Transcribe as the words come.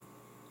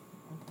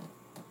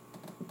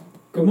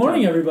Good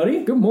morning,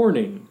 everybody. Good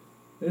morning.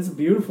 It's a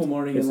beautiful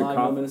morning in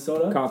Longview,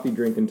 Minnesota. Coffee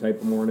drinking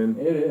type of morning.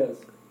 It is.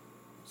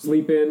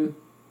 Sleep in,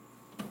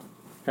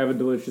 have a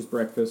delicious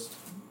breakfast,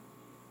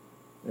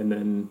 and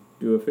then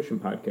do a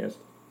fishing podcast.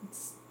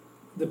 It's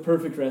the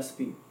perfect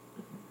recipe.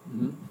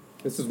 Mm-hmm.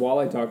 This is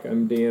Walleye Talk.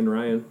 I'm Dan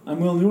Ryan.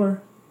 I'm Will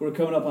Newer. We're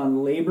coming up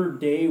on Labor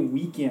Day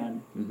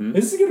weekend. Mm-hmm.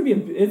 This is going to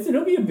be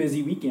it'll be a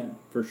busy weekend.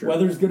 For sure.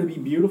 Weather's going to be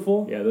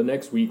beautiful. Yeah, the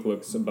next week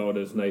looks about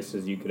as nice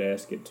as you could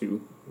ask it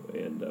to.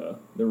 And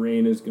the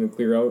rain is going to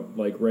clear out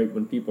like right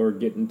when people are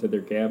getting to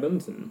their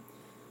cabins. And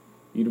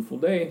beautiful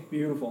day.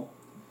 Beautiful.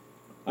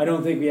 I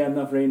don't think we had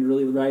enough rain to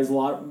really raise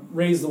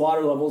the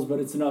water levels, but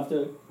it's enough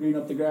to green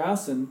up the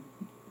grass and,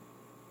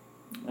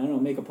 I don't know,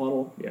 make a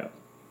puddle. Yeah.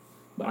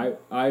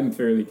 I'm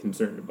fairly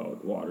concerned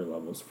about water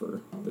levels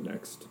for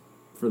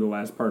the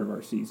last part of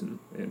our season.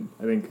 And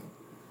I think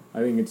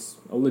it's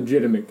a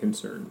legitimate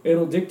concern.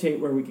 It'll dictate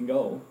where we can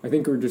go. I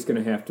think we're just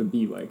going to have to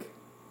be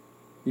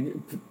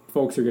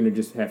folks are going to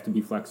just have to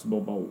be flexible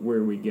about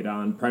where we get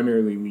on,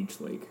 primarily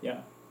Leech Lake. Yeah.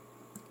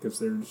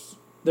 Because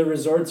the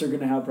resorts are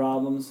going to have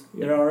problems.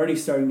 Yeah. They're already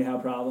starting to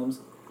have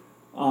problems.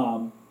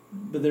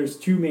 But there's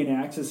two main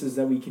accesses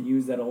that we can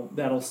use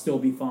that'll still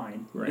be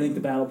fine. Right. I think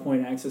the Battle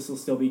Point access will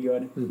still be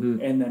good. Mm-hmm.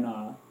 And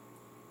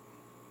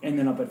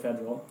then up at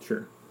Federal.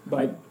 Sure.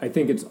 But I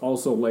think it's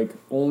also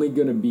only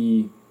going to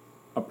be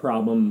a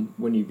problem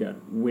when you got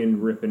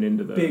wind ripping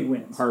into the big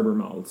winds. Harbor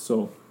mouth.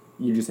 So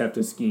you just have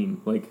to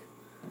scheme.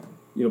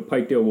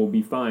 Pikedale will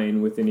be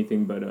fine with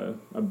anything but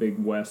a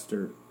big west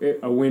or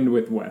a wind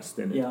with west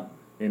in it. Yeah.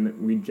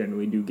 And we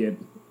generally do get a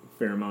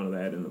fair amount of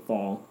that in the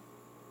fall.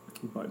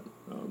 But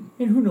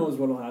and who knows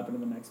what will happen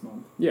in the next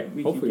month. Yeah,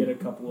 we hopefully. can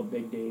get a couple of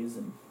big days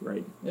and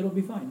right. It'll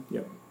be fine.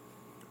 Yep.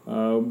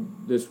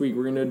 This week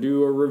we're going to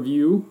do a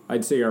review.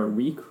 I'd say our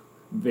week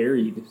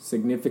varied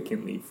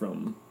significantly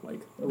from a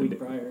week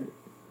prior.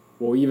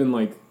 Well, even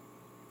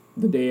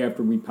the day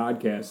after we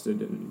podcasted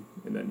and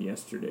then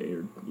yesterday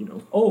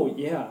Oh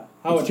yeah,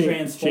 how it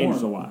transformed.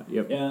 Changed a lot.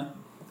 Yep. Yeah.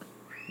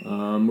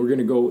 We're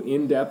gonna go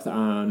in depth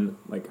on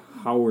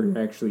how we're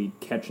actually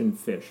catching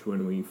fish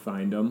when we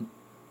find them.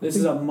 This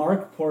is a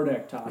Mark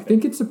Portek topic. I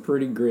think it's a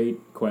pretty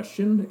great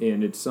question,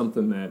 and it's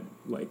something that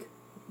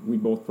we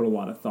both put a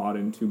lot of thought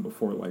into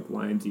before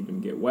lines even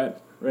get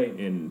wet. Right.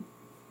 And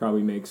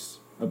probably makes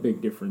a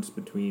big difference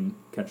between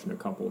catching a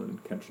couple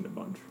and catching a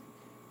bunch.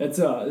 It's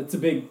a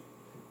big,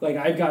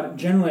 I've got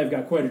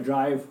quite a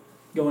drive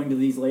going to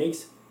these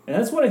lakes, and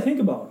that's what I think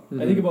about.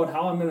 Mm-hmm. I think about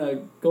how I'm going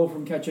to go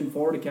from catching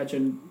 4 to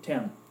catching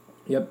 10.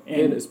 Yep,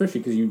 and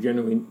especially because you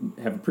generally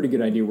have a pretty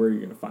good idea where you're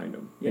going to find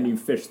them, and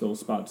you've fished those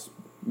spots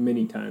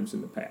many times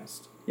in the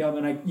past. Yeah,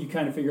 and you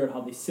kind of figure out how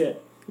they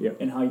sit,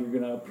 and how you're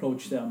going to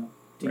approach them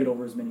to get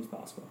over as many as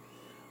possible.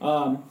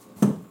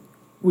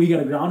 We got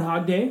a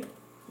Groundhog Day.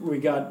 We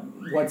got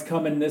what's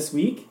coming this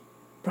week.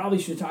 Probably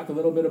should talk a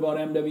little bit about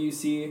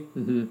MWC,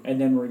 mm-hmm.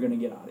 and then we're going to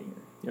get out of here.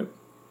 Yep.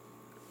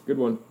 Good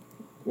one.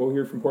 We'll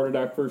hear from Porter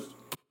Doc first.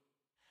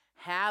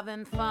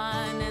 Having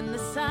fun in the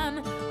sun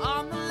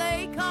on the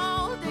lake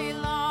all day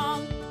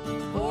long.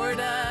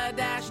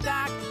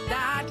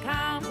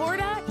 Porta-doc.com.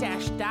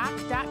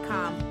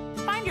 Porta-doc.com.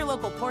 Find your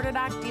local Porta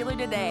Doc dealer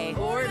today.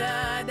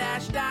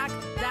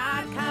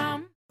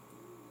 Porta-doc.com.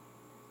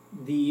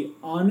 The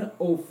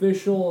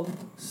unofficial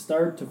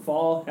start to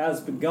fall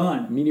has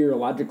begun.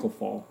 Meteorological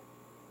fall.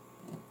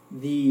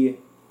 The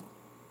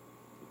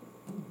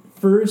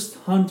first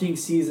hunting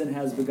season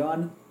has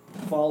begun.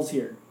 Fall's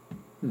here.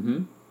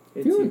 Mm-hmm.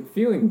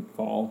 Feeling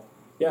fall.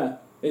 Yeah,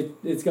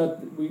 it's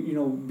got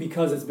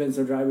because it's been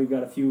so dry. We've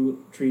got a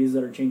few trees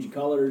that are changing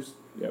colors.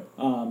 Yep.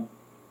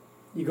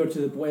 You go to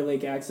the Boy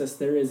Lake access.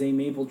 There is a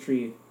maple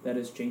tree that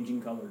is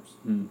changing colors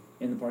in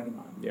the parking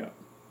lot. Yeah.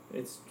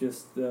 It's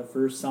just the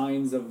first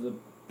signs of the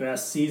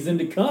best season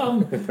to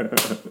come.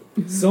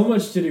 So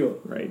much to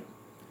do. Right.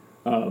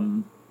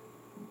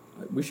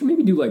 We should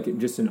maybe do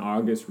just an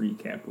August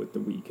recap with the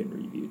weekend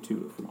review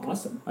too. If we could.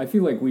 Awesome. I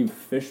feel like we've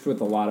fished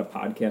with a lot of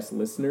podcast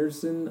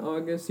listeners in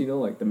August.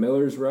 The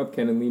Millers were up.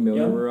 Ken and Lee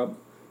Miller were up.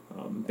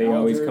 They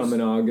always come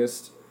in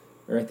August.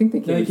 Or I think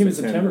they came in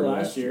September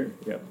last year.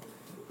 Yep.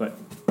 But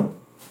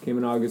came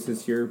in August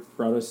this year.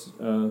 Brought us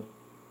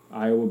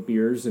Iowa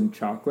beers and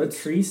chocolates.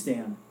 The tree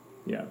stand.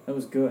 Yeah. That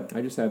was good.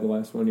 I just had the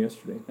last one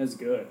yesterday. That's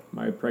good.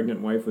 My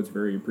pregnant wife was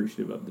very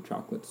appreciative of the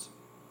chocolates.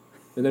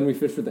 And then we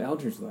fished with the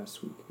Algers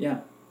last week.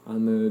 Yeah.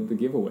 On the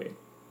giveaway.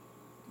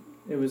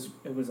 It was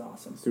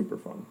awesome. Super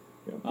fun.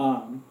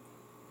 Yeah.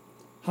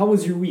 How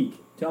was your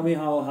week? Tell me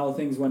how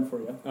things went for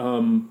you.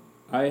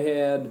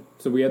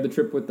 We had the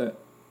trip with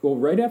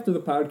right after the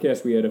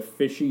podcast we had a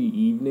fishy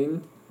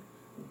evening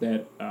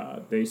that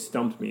they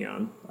stumped me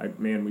on.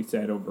 We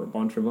sat over a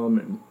bunch of them,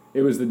 and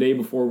it was the day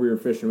before we were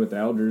fishing with the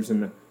Algers,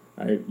 and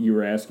you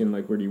were asking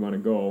where do you want to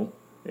go,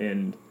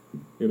 and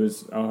it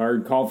was a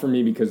hard call for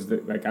me because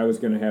I was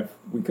gonna have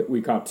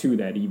we caught 2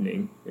 that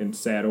evening and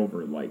sat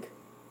over a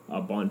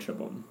bunch of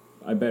them.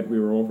 I bet we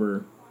were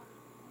over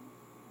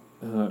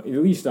at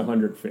least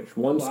 100 fish.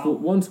 Wow.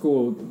 One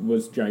school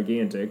was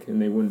gigantic,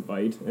 and they wouldn't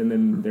bite. And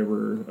then there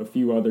were a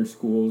few other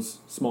schools,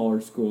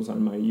 smaller schools,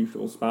 on my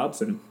usual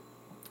spots, and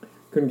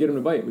couldn't get them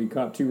to bite. We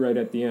caught 2 right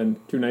at the end,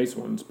 2 nice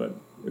ones, but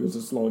it was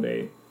a slow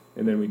day.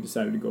 And then we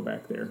decided to go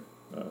back there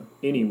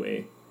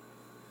anyway.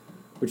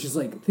 Which is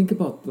like, think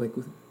about like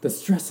the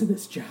stress of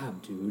this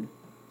job, dude.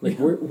 Like,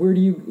 Yeah. where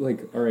do you,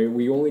 like, all right,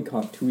 we only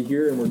caught 2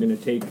 here, and we're going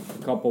to take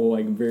a couple,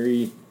 like,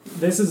 very...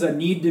 This is a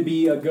need to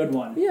be a good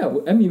one. Yeah,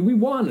 I mean, we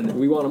want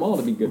them all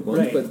to be good ones,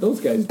 Right. but those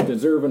guys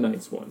deserve a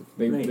nice one.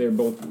 Right. They're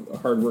both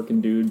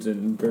hardworking dudes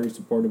and very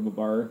supportive of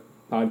our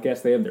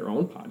podcast. They have their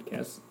own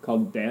podcast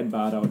called Dad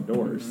Bod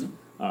Outdoors.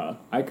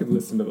 I could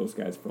listen to those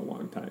guys for a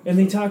long time. And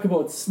they talk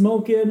about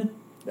smoking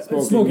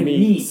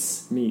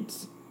meats.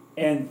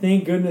 And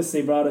thank goodness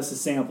they brought us a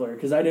sampler,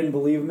 because I didn't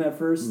believe them at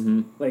first.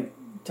 Mm-hmm. Like,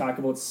 talk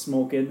about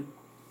smoking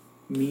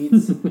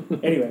meats.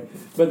 Anyway,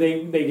 but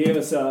they gave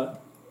us a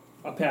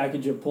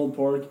package of pulled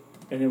pork,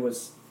 and it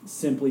was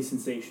simply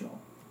sensational.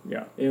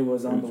 Yeah. It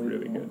was It unbelievable.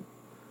 was really good.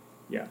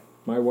 Yeah.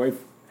 My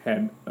wife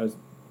had a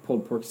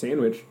pulled pork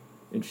sandwich,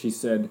 and she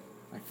said,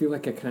 I feel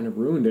like I kind of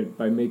ruined it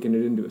by making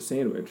it into a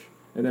sandwich.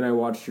 And then I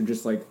watched her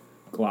just, like,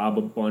 glob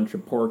a bunch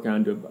of pork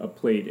onto a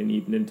plate and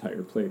eat an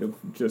entire plate of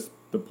just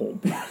the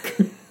pulled pork.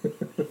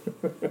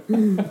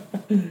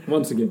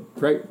 Once again,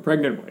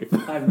 pregnant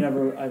wife. I've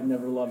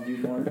never loved you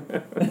more.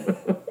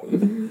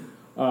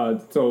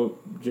 So,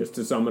 just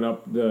to sum it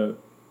up, the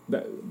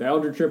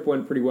Alger trip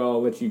went pretty well.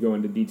 I'll let you go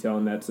into detail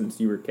on that since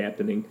you were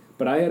captaining.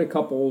 But I had a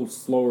couple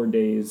slower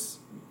days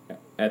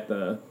at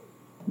the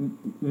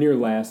near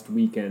last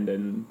weekend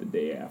and the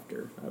day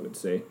after, I would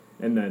say.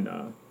 And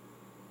then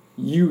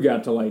you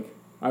got to, like,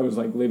 I was,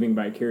 like, living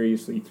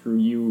vicariously through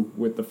you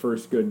with the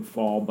first good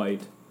fall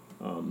bite.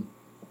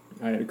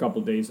 I had a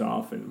couple days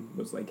off and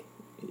was like,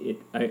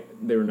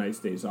 they were nice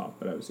days off,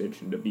 but I was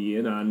itching to be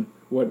in on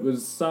what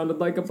sounded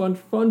like a bunch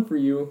of fun for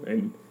you.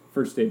 And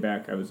first day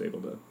back, I was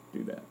able to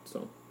do that.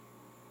 So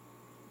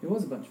It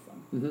was a bunch of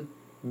fun. mm-hmm.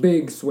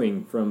 Big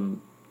swing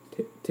from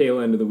tail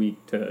end of the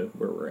week to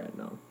where we're at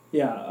now.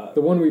 Yeah.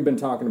 The one we've been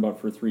talking about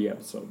for 3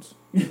 episodes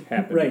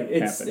happened. Right.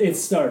 It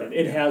started.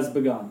 It has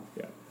begun.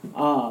 Yeah.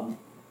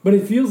 But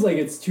it feels like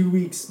it's 2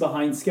 weeks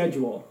behind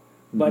schedule.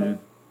 But Mhm.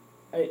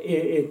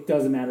 it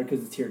doesn't matter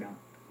because it's here now.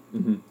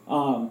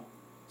 Mm-hmm.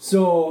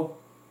 So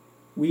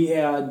we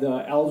had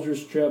the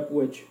Algiers trip,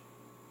 which,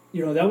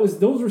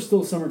 those were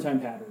still summertime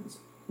patterns.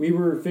 We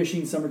were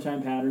fishing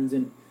summertime patterns,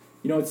 and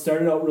it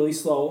started out really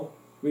slow.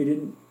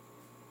 We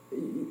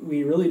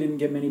really didn't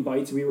get many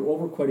bites. We were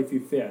over quite a few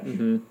fish,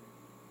 Mm-hmm.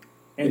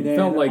 and It then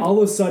felt like- all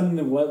of a sudden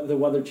the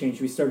weather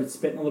changed. We started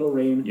spitting a little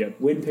rain. Yep.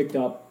 Wind picked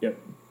up. Yep.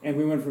 And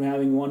we went from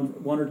having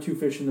one or two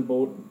fish in the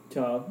boat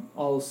to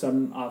all of a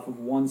sudden off of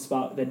one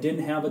spot that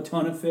didn't have a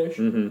ton of fish,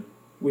 Mm-hmm.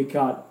 we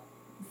caught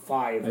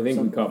 5. I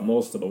think we caught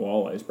most of the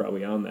walleyes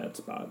probably on that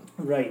spot.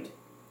 Right.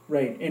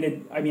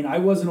 And I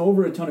wasn't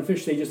over a ton of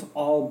fish. They just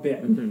all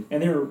bit. Mhm.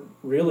 And they were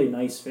really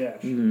nice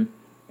fish. Mm-hmm.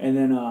 And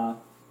then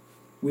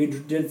we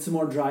did some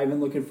more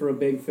driving looking for a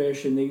big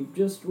fish, and they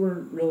just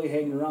weren't really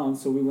hanging around.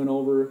 So we went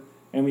over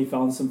and we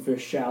found some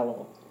fish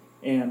shallow.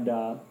 And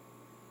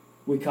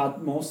we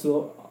caught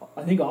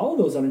I think all of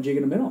those on a jig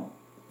and a minnow.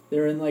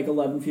 They're in like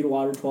 11 feet of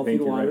water, 12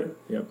 feet of water. Right.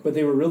 Yep. But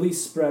they were really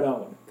spread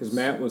out. Because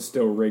Matt was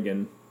still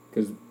rigging,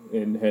 the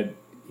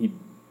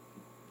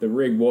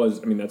rig was,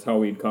 that's how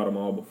we'd caught them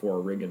all before,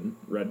 rigging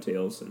red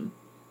tails, and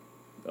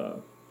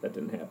that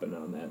didn't happen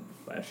on that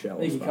last shallow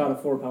I think he spot. caught a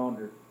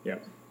 4-pounder.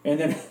 Yep. And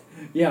then,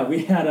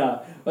 we had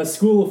a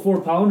school of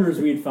 4-pounders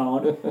we'd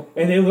found,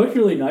 and they looked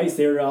really nice.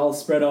 They were all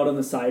spread out on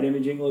the side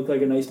imaging, looked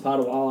like a nice pot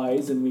of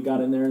walleyes, and we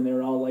got in there, and they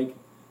were all like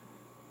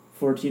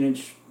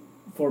 14-inch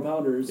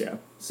 4-pounders. Yeah.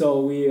 So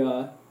we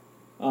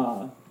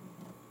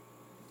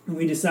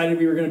decided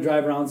we were going to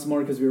drive around some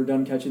more because we were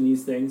done catching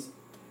these things.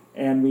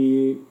 And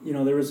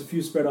there was a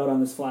few spread out on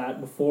this flat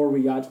before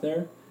we got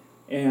there.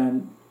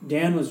 And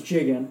Dan was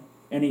jigging,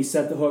 and he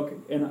set the hook.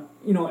 And,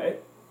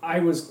 I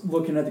was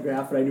looking at the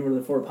graph, but I knew where the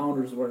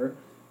 4-pounders were.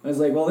 I was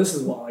like, well, this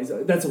is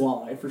walleye. That's a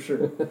walleye for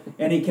sure.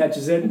 And he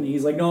catches it, and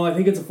he's like, no, I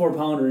think it's a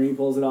 4-pounder. And he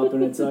pulls it up,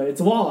 and it's a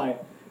walleye.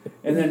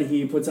 And then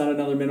he puts on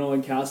another minnow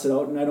and casts it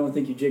out, and I don't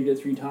think he jigged it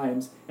 3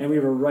 times. And we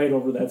were right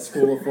over that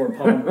school of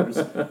 4-pounders.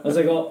 I was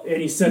like, oh,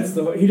 and he sets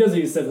the hook. He doesn't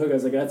even set the hook. I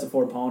was like, that's a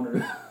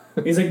 4-pounder.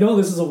 He's like, no,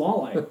 this is a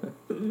walleye.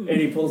 And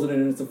he pulls it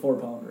in, and it's a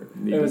 4-pounder.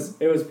 It was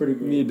pretty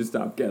great. Need to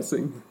stop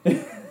guessing.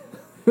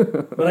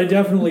 But I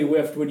definitely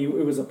whiffed when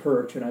it was a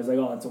perch, and I was like,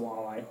 oh, that's a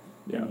walleye.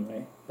 Yeah.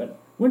 Anyway, but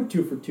went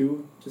 2 for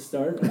 2 to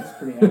start. I was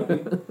pretty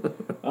happy.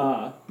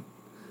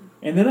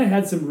 And then I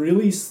had some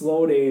really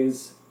slow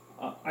days.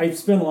 I've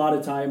spent a lot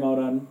of time out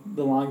on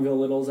the Longville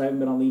Littles. I haven't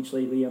been on leech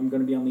lately. I'm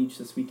going to be on leech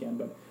this weekend,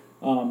 but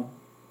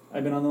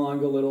I've been on the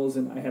Longville Littles,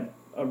 and I had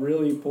a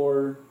really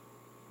poor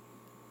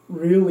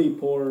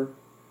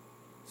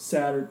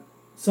Sunday.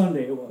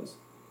 It was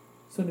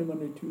Sunday,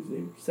 Monday,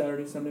 Tuesday,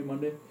 Saturday, Sunday,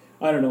 Monday.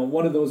 I don't know,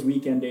 one of those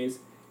weekend days.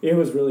 It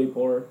was really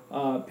poor.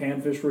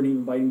 Panfish weren't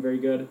even biting very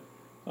good.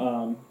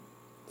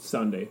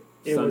 Sunday.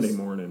 Sunday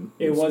morning.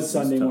 It was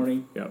Sunday tough.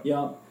 morning. Yep.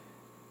 Yeah.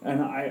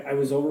 And I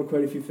was over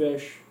quite a few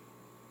fish.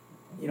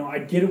 You know,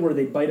 I'd get it where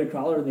they bite a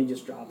crawler and they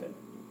just drop it.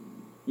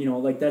 You know,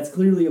 like that's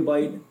clearly a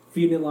bite,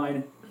 feed in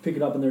line, pick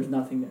it up, and there's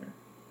nothing there.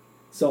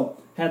 So,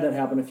 had that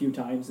happen a few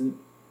times. And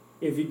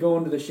if you go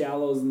into the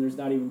shallows and there's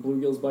not even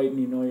bluegills biting,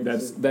 you know you're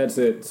That's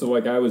it. So,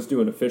 like, I was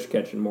doing a fish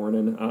catching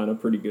morning on a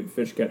pretty good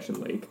fish catching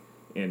lake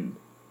and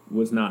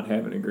was not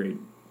having a great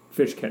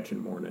fish catching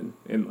morning.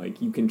 And,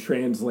 like, you can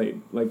translate.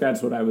 Like,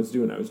 that's what I was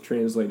doing. I was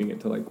translating it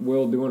to, like,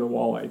 Will, doing a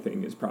walleye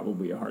thing is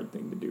probably a hard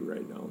thing to do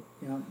right now.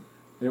 Yeah. And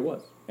it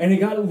was. And it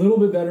got a little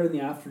bit better in the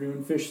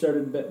afternoon. Fish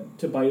started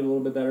to bite a little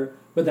bit better.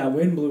 But that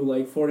wind blew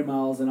like 40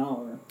 miles an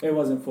hour. It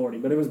wasn't 40,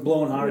 but it was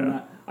blowing hard.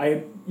 Yeah. And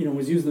I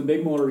was using the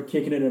big motor,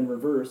 kicking it in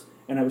reverse,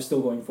 and I was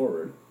still going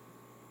forward.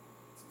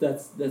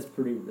 That's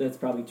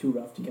probably too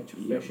rough to catch a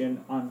fish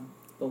in on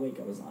the lake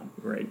I was on.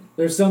 Right.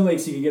 There's some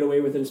lakes you can get away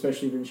with it,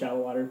 especially if you're in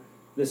shallow water.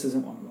 This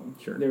isn't one of them.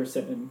 Sure. They were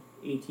sitting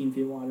in 18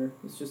 feet of water.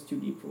 It's just too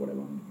deep for what I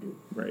wanted to do.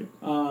 Right.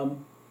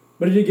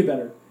 But it did get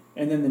better.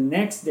 And then the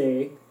next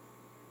day,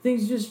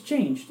 things just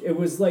changed. It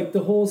was like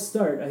the whole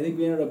start. I think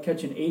we ended up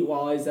catching 8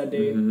 walleyes that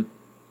day. Mm-hmm.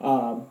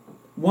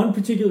 One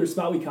particular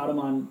spot we caught them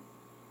on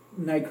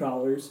night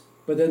crawlers,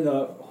 but then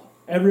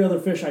every other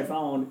fish I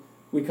found,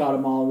 we caught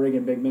them all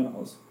rigging big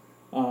minnows.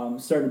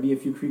 Started to be a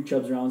few creek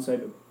chubs around, so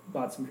I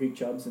bought some creek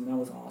chubs, and that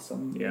was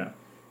awesome. Yeah.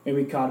 And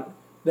we caught,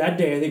 that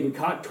day I think we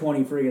caught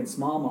 20 friggin'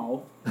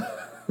 smallmouth.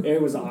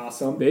 It was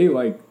awesome. They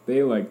like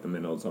the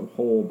minnows a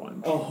whole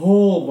bunch. A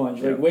whole bunch,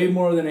 Yep. like way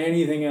more than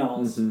anything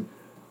else.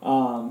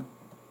 Mm-hmm.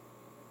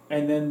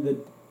 And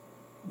then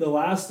the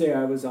last day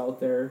I was out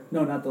there,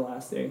 no, not the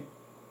last day.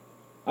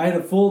 I had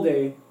a full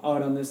day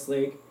out on this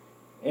lake,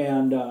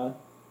 and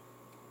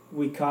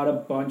we caught a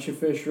bunch of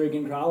fish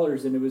rigging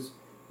crawlers, and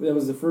that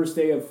was the first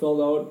day I've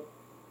filled out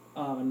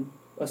on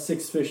a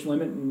 6 fish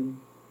limit in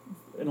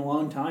a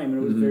long time,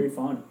 and it was very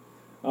fun.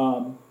 We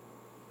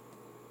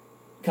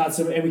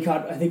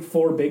caught I think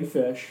 4 big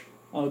fish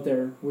out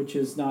there, which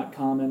is not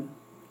common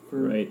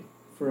for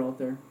out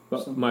there.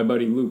 But So. my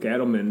buddy Luke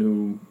Adelman,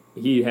 who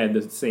he had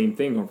the same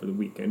thing over the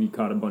weekend. He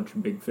caught a bunch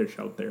of big fish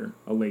out there,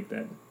 a lake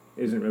that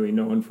isn't really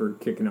known for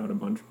kicking out a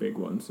bunch of big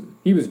ones. And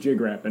he was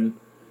jig wrapping,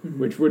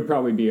 which would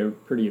probably be a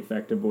pretty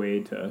effective way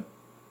to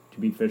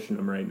be fishing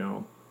them right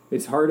now.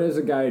 It's hard as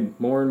a guide,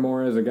 more and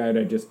more as a guide.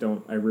 I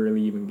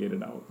rarely even get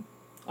it out.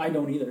 I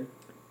don't either.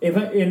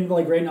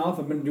 Like right now, if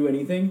I'm going to do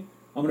anything,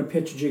 I'm going to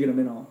pitch a jig and a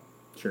minnow.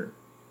 Sure.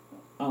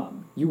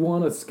 You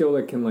want a skill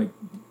that can like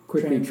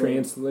quickly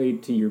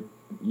Translate to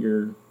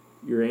your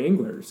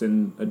anglers,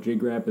 and a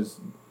jig wrap is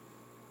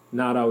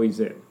not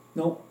always it.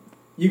 No,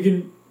 you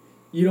can.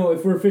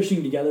 If we're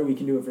fishing together, we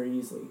can do it very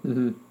easily.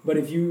 Mm-hmm. But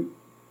if you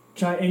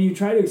try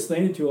to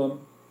explain it to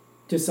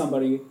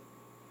somebody,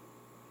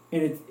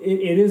 and it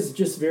is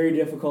just very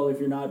difficult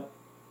if you're not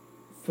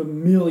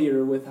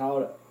familiar with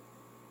how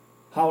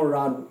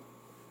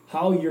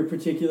your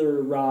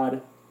particular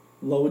rod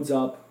loads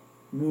up,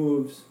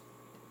 moves.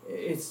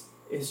 It's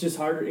just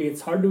hard.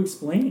 It's hard to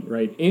explain.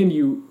 Right, and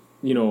you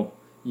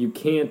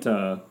can't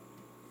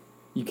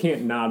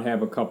not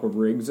have a couple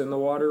rigs in the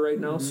water right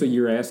now. So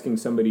you're asking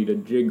somebody to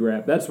jig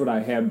wrap. That's what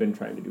I have been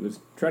trying to do, is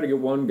try to get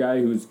one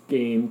guy who's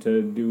game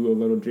to do a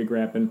little jig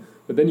wrapping.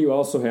 But then you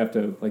also have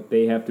to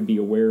they have to be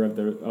aware of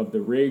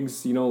the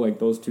rigs. Like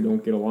those two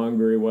don't get along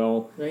very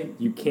well. Right.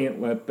 You can't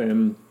let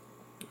them,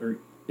 or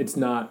it's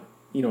not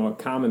a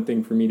common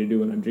thing for me to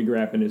do when I'm jig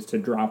wrapping is to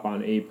drop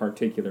on a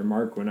particular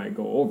mark when I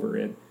go over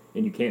it,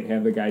 and you can't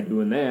have the guy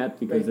doing that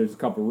because there's a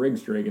couple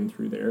rigs dragging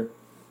through there.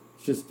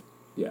 It's just.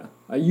 Yeah,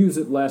 I use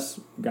it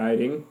less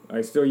guiding.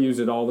 I still use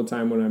it all the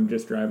time when I'm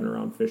just driving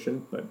around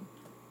fishing, but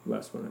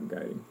less when I'm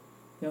guiding.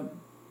 Yep.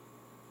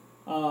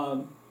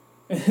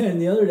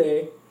 And the other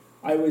day,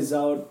 I was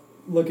out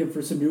looking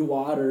for some new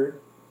water,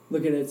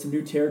 looking at some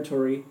new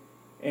territory,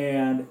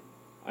 and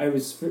I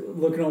was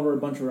looking over a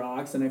bunch of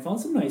rocks, and I found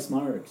some nice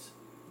marks.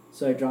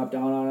 So I dropped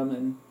down on them,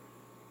 and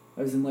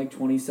I was in like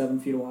 27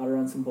 feet of water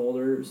on some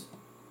boulders.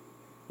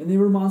 And they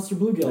were monster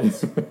bluegills.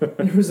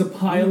 There was a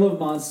pile of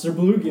monster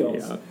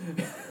bluegills.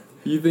 Yeah.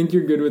 You think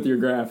you're good with your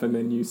graph, and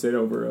then you sit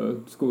over a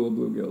school of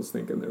bluegills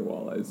thinking they're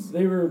walleyes.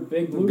 They were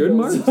big bluegills. Good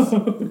marks.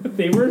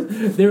 They were.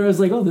 I was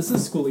like, oh, this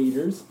is school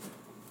eaters.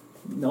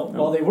 No,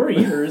 well, they were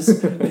eaters.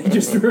 They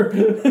just were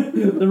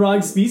the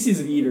wrong species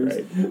of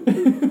eaters.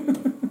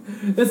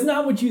 Right. That's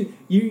not what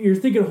you're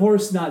thinking.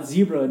 Horse, not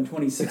zebra, in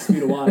 26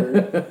 feet of water.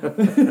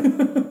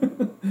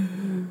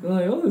 They're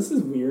like, oh, this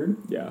is weird.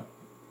 Yeah.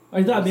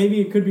 I thought maybe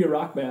it could be a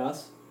rock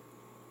bass.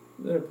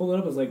 Then I pulled it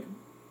up. I was like,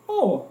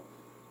 oh,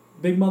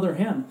 big mother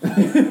hen.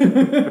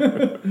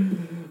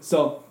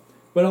 So,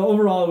 but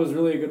overall, it was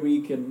really a good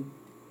week, and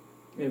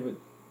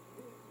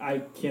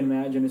I can't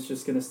imagine it's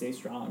just going to stay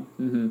strong.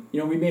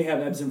 Mm-hmm. We may have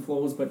ebbs and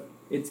flows, but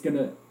it's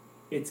gonna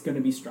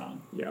be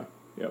strong. Yeah.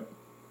 Yep.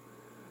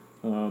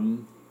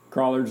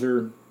 Crawlers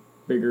are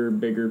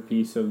bigger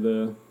piece of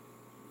the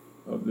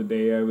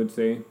day, I would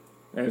say,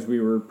 as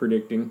we were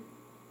predicting,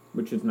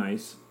 which is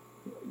nice.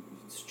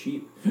 It's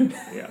cheap.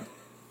 Yeah.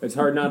 It's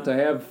hard not to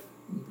have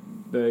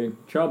the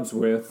chubs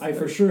with. I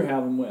for sure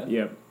have them with.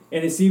 Yep.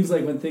 And it seems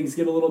like when things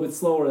get a little bit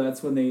slower,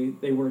 that's when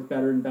they work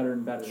better and better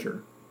and better.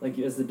 Sure. Like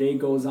as the day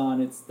goes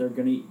on, they're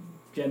gonna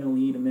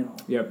generally eat a minnow.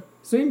 Yep.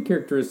 Same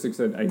characteristics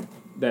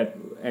that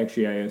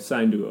actually I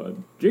assigned to a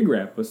jig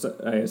wrap,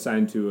 I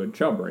assigned to a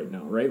chub right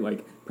now, right?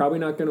 Like probably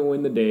not going to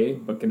win the day,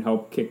 but can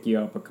help kick you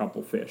up a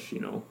couple fish,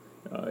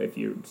 if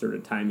you're sort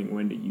of timing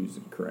when to use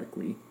it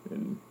correctly.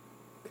 And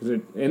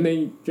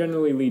they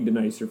generally lead to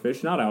nicer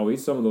fish. Not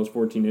always. Some of those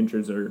 14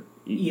 inchers are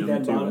eating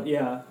them too. Bottom,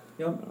 yeah.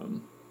 Yep.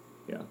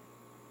 Yeah.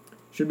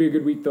 Should be a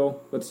good week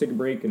though. Let's take a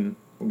break and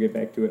we'll get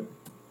back to it.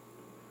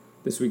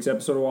 This week's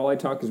episode of Walleye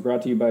Talk is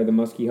brought to you by the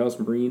Muskie House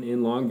Marine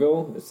in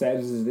Longville. As sad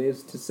as it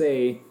is to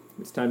say,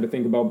 it's time to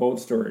think about boat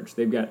storage.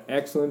 They've got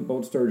excellent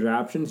boat storage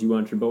options. You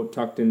want your boat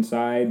tucked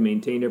inside,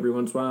 maintained every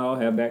once in a while,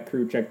 have that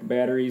crew check the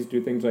batteries, do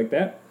things like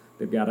that.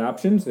 They've got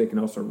options. They can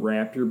also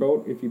wrap your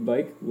boat if you'd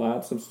like.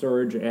 Lots of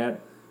storage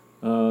at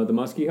the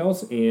Muskie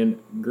House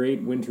and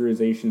great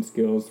winterization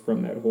skills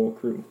from that whole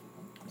crew.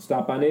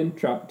 Stop on in,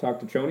 talk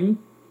to Choni.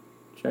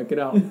 Check it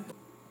out.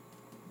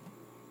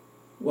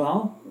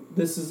 Well,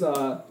 this is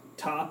a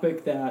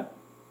topic that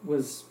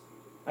was...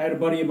 I had a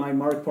buddy of mine,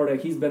 Mark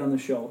Portek. He's been on the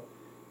show.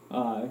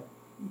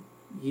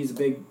 He's a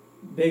big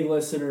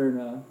listener and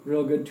a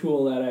real good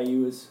tool that I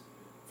use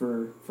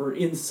for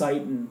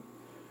insight. And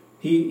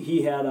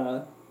he had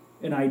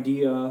an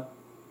idea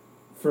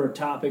for a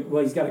topic.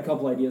 Well, he's got a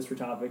couple ideas for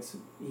topics.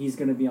 He's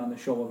going to be on the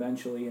show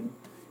eventually and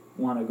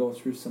want to go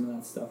through some of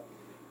that stuff.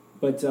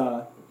 But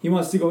he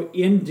wants to go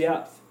in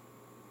depth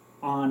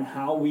on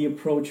how we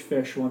approach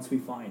fish once we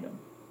find them.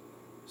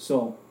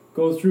 So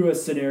go through a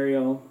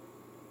scenario,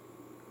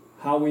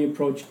 how we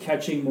approach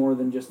catching more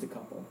than just a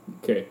couple.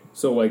 Okay,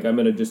 so I'm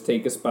going to just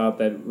take a spot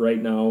that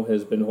right now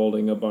has been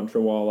holding a bunch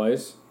of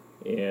walleyes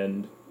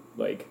and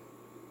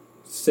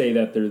say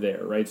that they're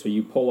there, right? So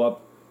you pull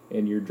up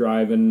and you're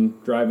driving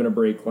a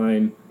brake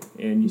line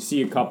and you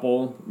see a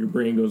couple, your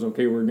brain goes,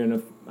 okay,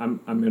 I'm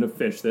going to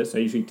fish this. I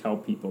usually tell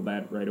people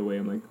that right away.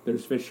 I'm like,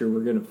 there's fish here,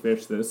 we're going to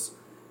fish this.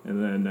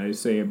 And then I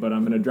say, but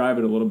I'm going to drive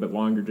it a little bit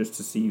longer just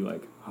to see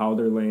how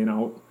they're laying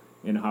out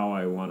and how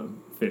I want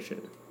to fish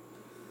it.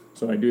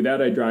 So I do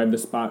that. I drive the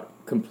spot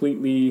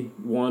completely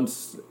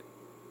once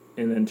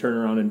and then turn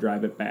around and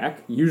drive it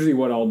back. Usually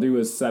what I'll do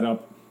is set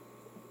up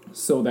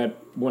so that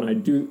when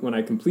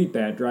I complete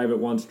that, drive it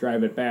once,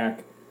 drive it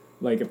back,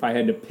 if I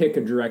had to pick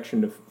a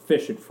direction to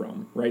fish it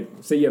from, right?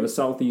 Say you have a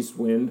southeast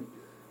wind,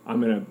 I'm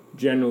going to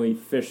generally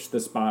fish the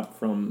spot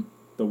from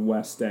the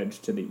west edge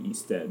to the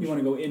east edge. You want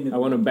to go into I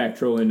want to back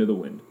troll into the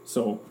wind.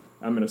 So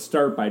I'm going to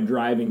start by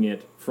driving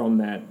it from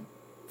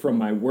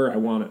where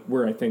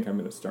I think I'm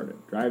going to start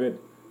it.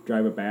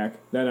 Drive it back.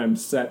 Then I'm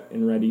set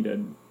and ready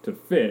to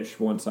fish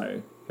once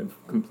I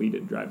have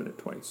completed driving it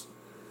twice.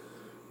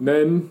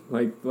 Then,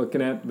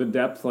 looking at the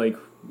depth,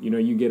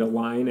 you get a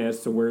line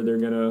as to where they're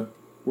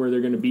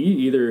gonna be.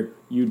 Either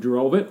you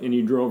drove it and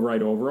you drove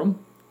right over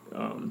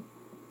them.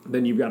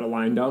 Then you've got a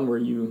line down where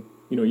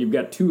you've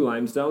got two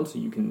lines down, so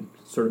you can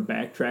sort of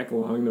backtrack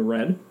along the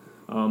red.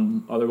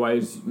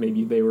 Otherwise,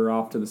 maybe they were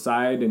off to the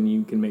side, and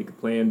you can make a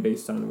plan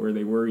based on where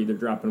they were, either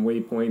dropping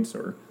waypoints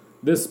or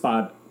this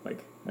spot.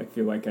 I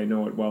feel like I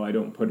know it well. I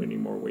don't put any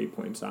more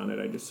waypoints on it.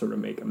 I just sort of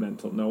make a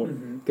mental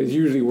note. Because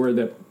usually where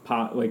the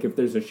pod, if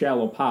there's a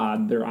shallow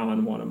pod, they're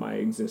on one of my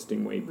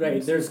existing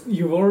waypoints. Right.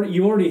 You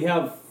already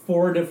have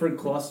 4 different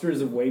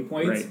clusters of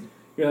waypoints. Right.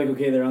 You're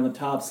okay, they're on the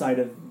top side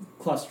of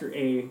cluster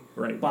A,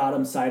 right.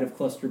 Bottom side of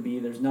cluster B.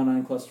 There's none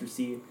on cluster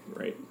C.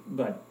 Right.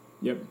 But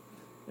yep.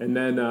 And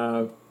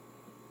then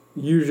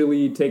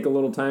usually take a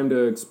little time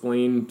to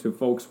explain to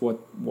folks what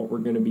we're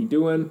going to be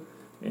doing,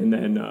 and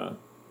then I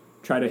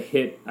try to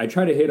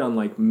hit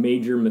on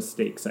major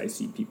mistakes I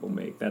see people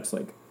make. That's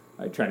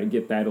I try to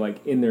get that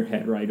in their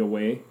head right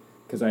away,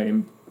 because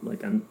I'm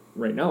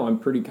right now I'm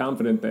pretty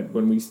confident that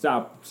when we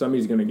stop,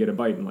 somebody's going to get a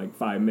bite in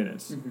 5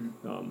 minutes,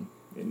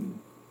 and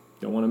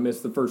don't want to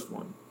miss the first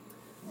one.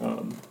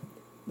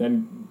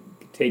 Then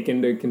take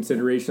into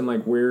consideration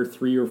where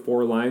 3 or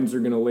 4 lines are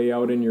going to lay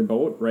out in your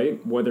boat,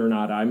 right? Whether or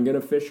not I'm going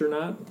to fish or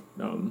not.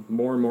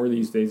 More and more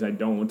these days I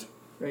don't.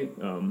 Right.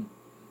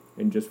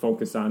 And just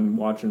focus on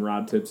watching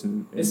rod tips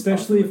and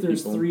especially if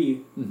there's people.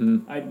 3.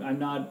 Mm-hmm. I'm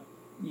not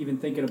even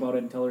thinking about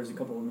it until there's a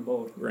couple in the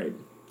boat. Right.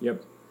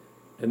 Yep.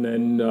 And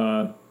then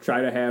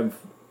try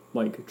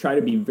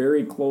to be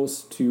very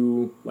close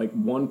to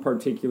one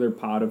particular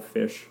pot of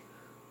fish.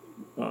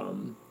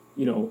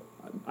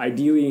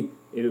 Ideally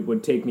it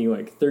would take me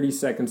 30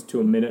 seconds to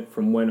a minute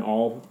from when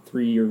all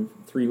 3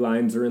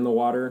 lines are in the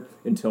water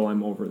until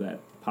I'm over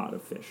that pot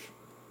of fish.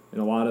 And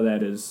a lot of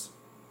that is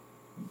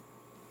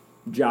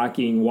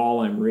jockeying while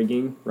I'm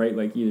rigging, right?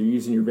 Either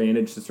using your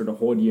vantage to sort of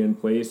hold you in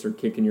place or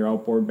kicking your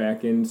outboard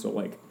back in. So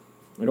I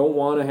don't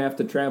want to have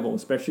to travel,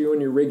 especially when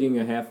you're rigging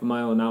a half a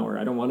mile an hour.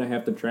 I don't want to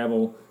have to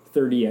travel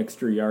 30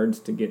 extra yards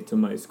to get to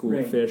my school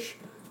of fish,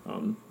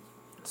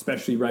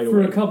 especially right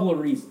away. For a couple of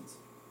reasons,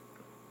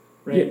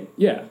 right?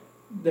 Yeah.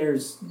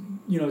 There's,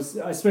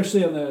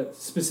 especially on the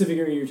specific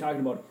area you're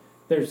talking about,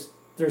 there's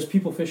there's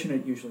people fishing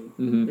it usually.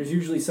 Mm-hmm. There's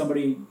usually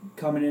somebody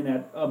coming in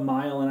at a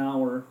mile an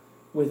hour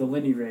with a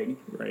Lindy rig,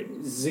 Right.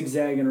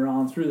 zigzagging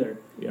around through there.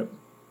 Yep.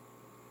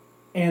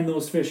 And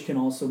those fish can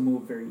also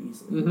move very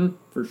easily. Mm-hmm.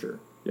 For sure.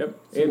 Yep.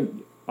 So-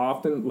 And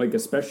often, like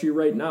especially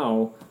right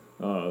now,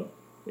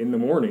 in the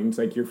mornings,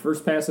 like your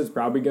first pass is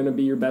probably going to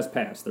be your best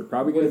pass. They're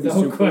probably going to be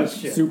Without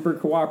question. super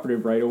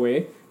cooperative right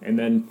away, and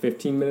then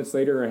 15 minutes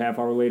later or a half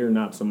hour later,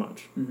 not so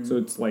much. Mhm. So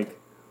it's like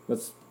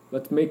let's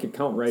make it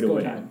count right It's go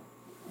away. time.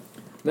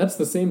 That's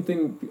the same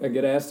thing I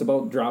get asked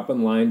about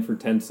dropping line for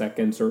 10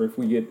 seconds, or if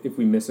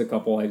we miss a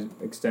couple, I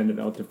extend it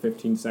out to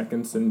 15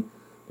 seconds, and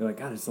they're like,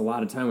 God, it's a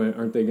lot of time.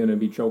 Aren't they going to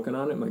be choking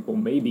on it? I'm like, well,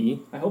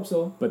 maybe, I hope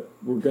so. but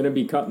we're going to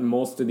be cutting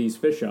most of these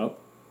fish up,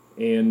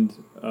 and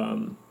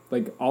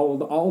like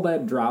all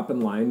that drop in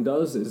line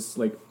does is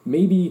like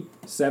maybe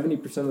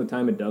 70% of the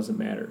time it doesn't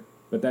matter,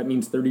 but that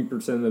means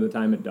 30% of the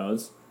time it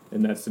does,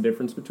 and that's the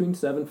difference between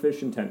 7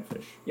 fish and 10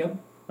 fish. Yep.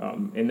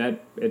 And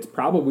that it's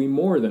probably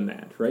more than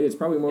that, right? It's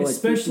probably more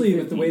Especially like 50-50.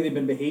 with the way they've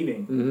been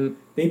behaving.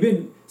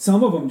 Mm-hmm.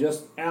 Some of them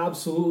just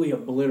absolutely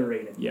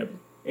obliterated. Yep.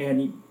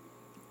 And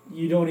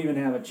you don't even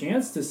have a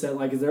chance to set,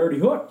 like, 'cause they're already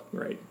hooked.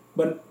 Right.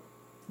 But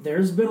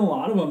there's been a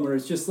lot of them where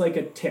it's just like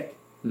a tick.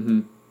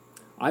 Mm-hmm.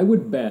 I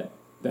would bet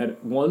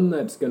that one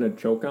that's gonna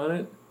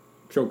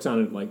chokes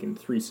on it like in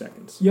 3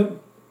 seconds.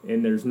 Yep.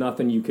 And there's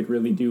nothing you could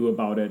really do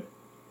about it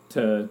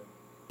to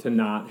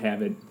not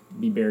have it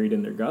be buried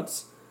in their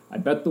guts. I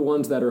bet the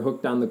ones that are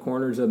hooked on the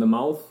corners of the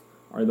mouth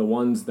are the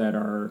ones that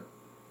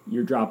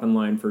you're dropping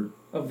line for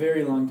A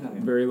very long a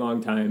time. very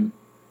long time,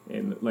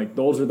 and like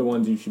those are the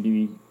ones you should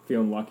be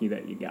feeling lucky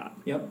that you got.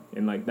 Yep.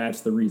 And like that's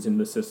the reason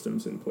the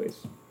system's in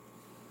place.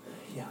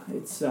 Yeah,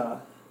 it's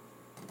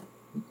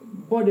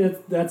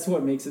but that's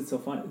what makes it so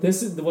fun.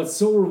 This is what's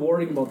so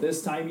rewarding about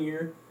this time of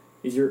year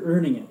is you're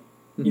earning it.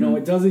 You know, Mhm.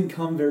 it doesn't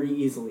come very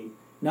easily.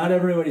 Not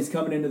everybody's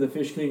coming into the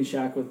fish cleaning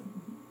shack with,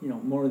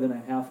 more than a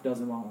half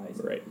dozen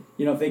walleyes. Right.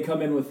 If they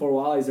come in with 4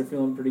 walleyes, they're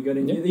feeling pretty good,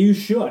 and Yeah. you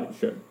should.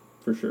 Should,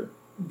 for sure.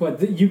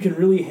 But you can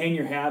really hang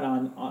your hat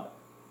on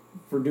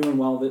for doing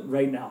well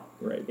right now.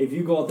 Right. If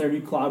you go out there and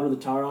you clobber the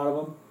tar out of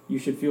them, you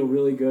should feel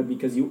really good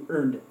because you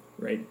earned it.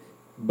 Right.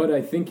 But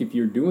I think if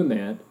you're doing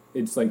that,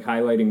 it's like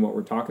highlighting what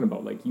we're talking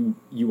about. Like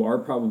you are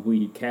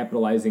probably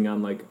capitalizing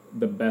on like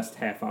the best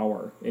half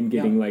hour and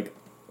getting like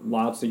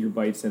lots of your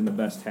bites in the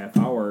best half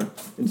hour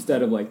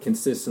instead of like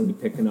consistently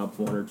picking up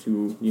 1 or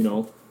 2,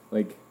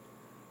 like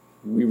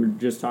we were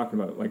just talking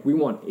about. Like we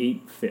want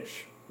 8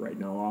 fish right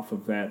now off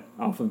of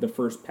the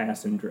first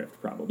pass and drift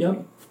probably.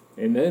 Yep.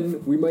 And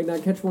then we might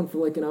not catch one for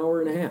like an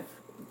hour and a half.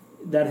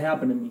 That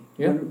happened to me.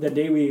 Yeah. That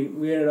day we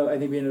ended up, I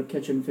think we ended up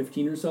catching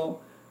 15 or so.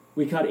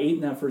 We caught 8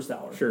 in that first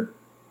hour. Sure.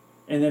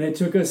 And then it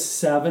took us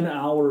 7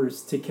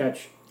 hours to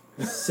catch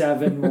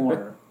 7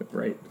 more.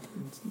 Right.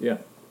 Yeah.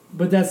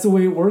 But that's the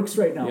way it works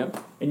right now. Yep.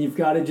 And you've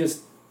got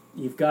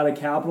to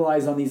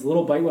capitalize on these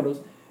little bite windows.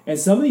 And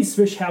some of these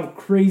fish have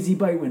crazy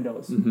bite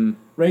windows, Mm-hmm.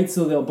 right?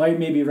 So they'll bite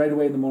maybe right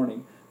away in the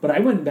morning. But I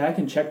went back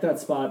and checked that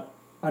spot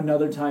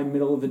another time,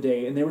 middle of the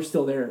day, and they were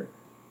still there.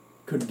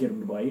 Couldn't get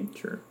them to bite.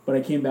 Sure. But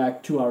I came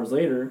back 2 hours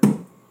later,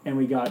 and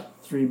we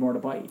got 3 more to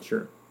bite.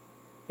 Sure.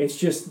 It's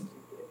just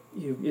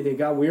they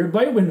got weird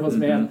bite windows,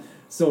 man. Mm-hmm.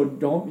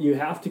 So you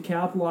have to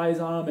capitalize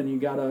on them, and you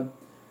gotta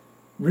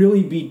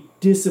really be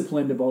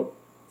disciplined about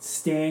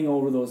staying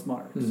over those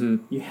marks. Mm-hmm.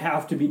 You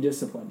have to be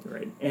disciplined,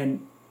 Right.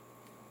 and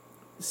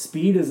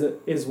speed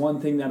is one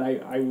thing that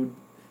I would.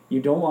 You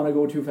don't want to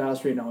go too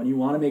fast right now, and you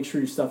want to make sure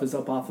your stuff is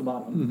up off the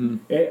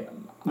bottom.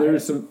 Mm-hmm.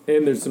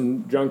 There's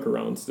some junk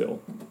around still.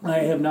 I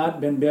have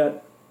not been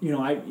bit.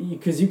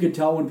 Because you could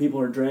tell when people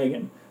are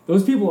dragging.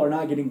 Those people are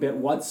not getting bit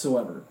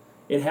whatsoever.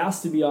 It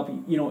has to be up.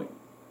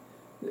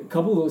 A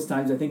couple of those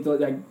times, I think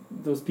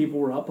those people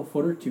were up a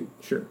foot or 2.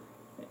 Sure.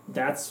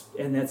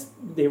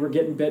 They were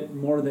getting bit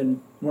more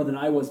than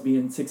I was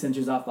being 6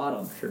 inches off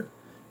bottom. Sure.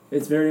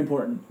 It's very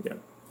important. Yeah.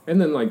 And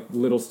then like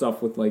little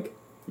stuff with like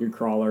your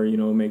crawler,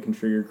 making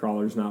sure your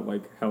crawler's not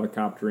like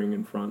helicoptering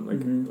in front, like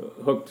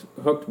Mm-hmm.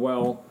 hooked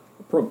well,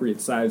 appropriate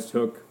sized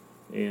hook,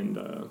 and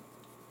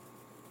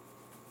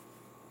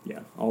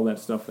all that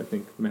stuff I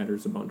think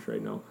matters a bunch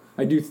right now.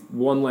 I do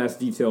one last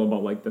detail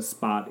about like the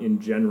spot in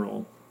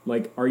general.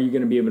 Like, are you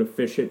going to be able to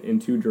fish it in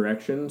 2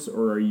 directions,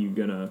 or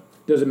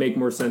does it make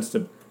more sense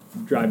to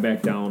drive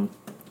back down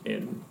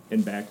and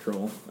back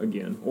troll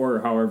again,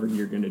 or however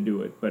you're going to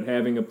do it? But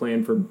having a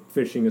plan for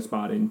fishing a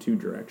spot in 2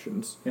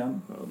 directions. Yeah.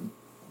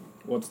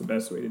 What's the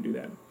best way to do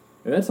that?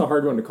 And that's a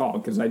hard one to call,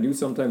 because I do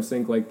sometimes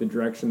think like the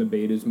direction the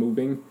bait is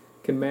moving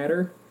can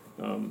matter,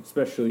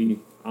 especially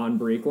on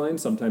break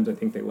lines. Sometimes I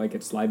think they like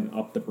it sliding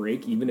up the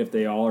break, even if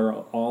they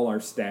all are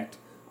stacked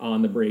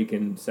on the break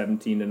in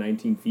 17 to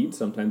 19 feet.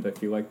 Sometimes I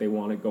feel like they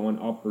want it going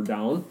up or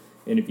down,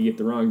 and if you get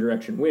the wrong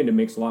direction wind, it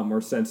makes a lot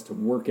more sense to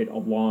work it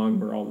along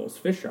where all those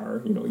fish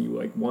are. You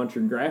like want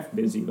your graph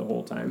busy the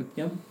whole time.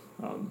 Yep.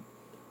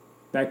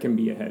 That can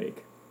be a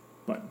headache,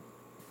 but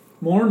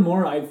More and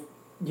more,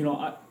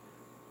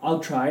 I'll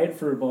try it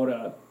for about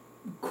a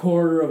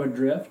quarter of a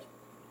drift,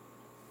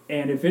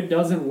 and if it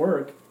doesn't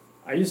work,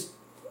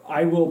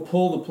 I will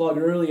pull the plug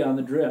early on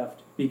the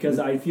drift because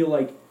I feel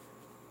like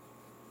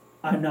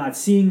I'm not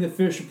seeing the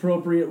fish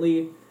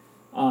appropriately.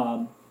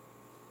 I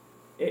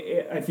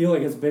feel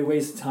like it's a big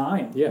waste of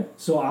time. Yeah.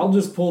 So I'll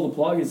just pull the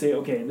plug and say,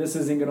 okay, this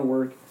isn't going to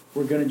work.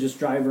 We're going to just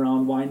drive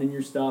around, winding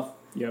your stuff.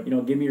 Yep.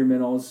 Give me your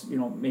minnows.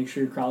 Make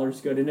sure your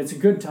crawler's good. And it's a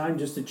good time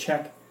just to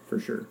check. For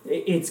sure.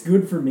 It's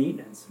good for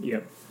maintenance.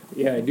 Yep.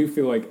 Yeah, I do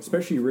feel like,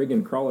 especially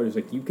rigging crawlers,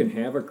 like you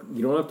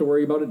don't have to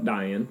worry about it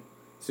dying,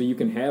 so you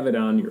can have it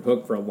on your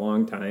hook for a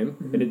long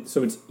time, and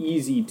so it's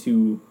easy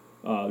to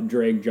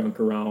drag junk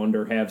around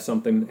or have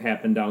something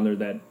happen down there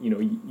that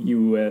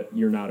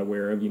you're not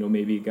aware of.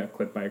 Maybe it got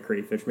clipped by a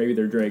crayfish. Maybe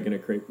they're dragging a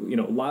crayfish.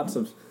 Lots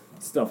of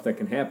stuff that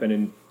can happen,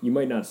 and you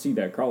might not see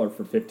that crawler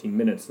for 15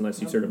 minutes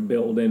unless you sort of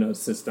build in a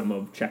system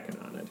of checking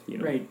on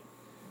it. Right.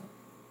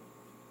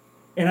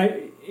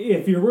 And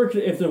if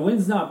the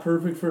wind's not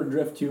perfect for a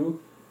drift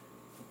too,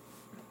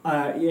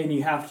 and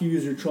you have to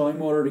use your trolling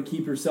motor to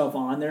keep yourself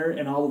on there,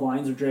 and all the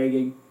lines are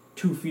dragging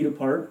 2 feet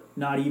apart,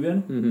 not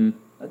even.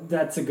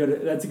 That's a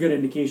good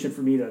indication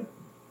for me to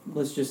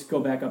let's just go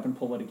back up and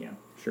pull it again.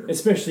 Sure.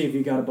 Especially if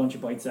you got a bunch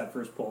of bites that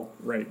first pull.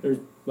 Right.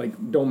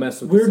 Don't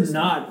mess with. We're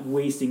not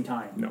wasting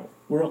time. No.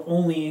 We're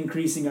only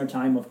increasing our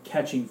time of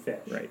catching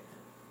fish. Right.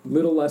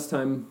 Little less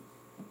time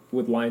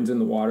with lines in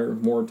the water,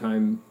 more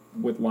time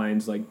with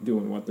lines like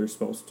doing what they're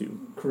supposed to.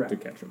 Correct. To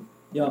catch them.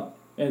 Yep.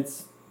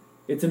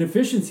 It's an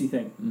efficiency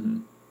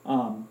thing.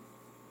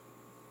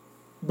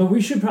 But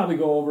we should probably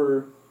go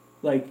over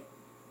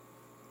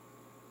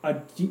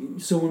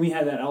so when we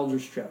had that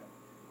Eldridge trip,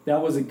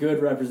 that was a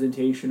good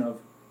representation of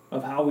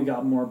how we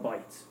got more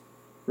bites,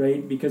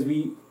 right? Because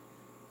we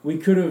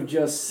could have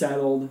just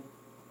settled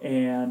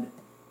and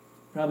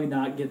probably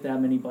not get that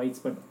many bites,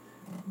 but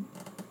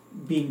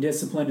being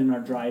disciplined in our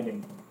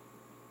driving,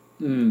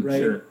 right?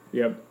 Sure.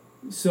 Yep.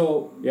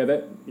 So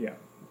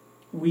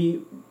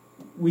we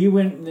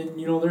went, and then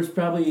there's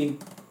probably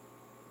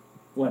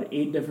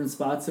 8 different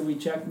spots that we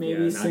checked,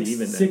 maybe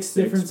six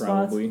different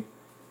probably. spots,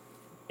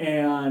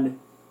 and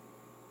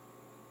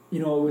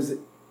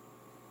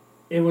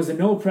it was a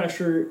no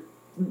pressure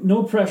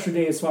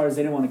day as far as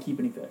they didn't want to keep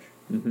any fish,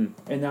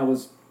 and that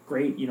was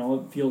great.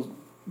 It feels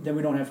then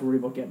we don't have to worry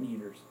about getting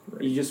heaters.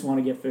 Right. You just want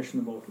to get fish in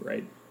the boat.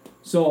 Right.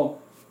 So,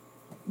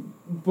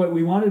 but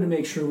we wanted to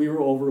make sure we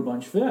were over a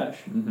bunch of fish.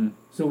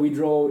 So we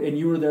drove, and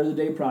you were there the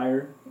day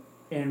prior,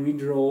 and we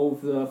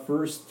drove the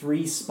first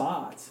 3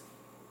 spots,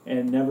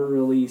 and I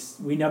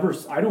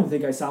don't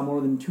think I saw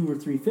more than 2 or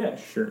 3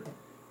 fish. Sure.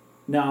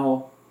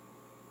 Now,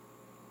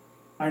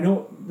 I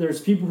know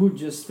there's people who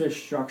just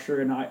fish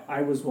structure, and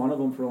I was one of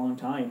them for a long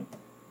time.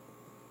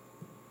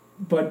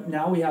 But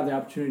now we have the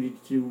opportunity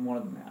to do one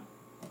of the map.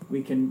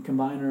 We can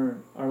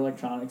combine our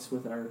electronics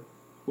with our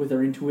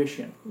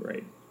intuition.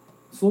 Right.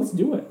 So let's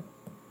do it.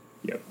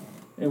 Yep.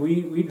 And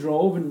we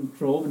drove and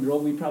drove and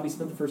drove. We probably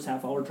spent the first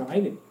half hour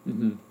driving.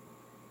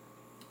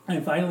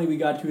 And finally we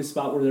got to a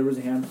spot where there was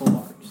a handful of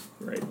marks.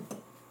 Right.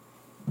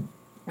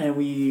 And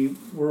we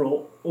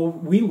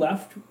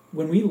left,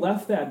 when we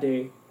left that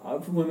day,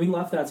 when we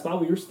left that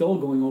spot, we were still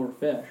going over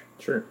fish.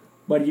 Sure.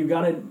 But you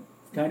got to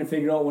kind of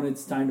figure out when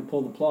it's time to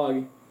pull the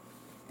plug,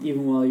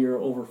 even while you're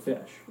over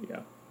fish.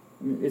 Yeah.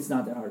 I mean, it's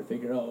not that hard to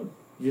figure out.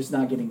 You're just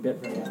not getting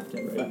bit very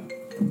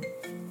often.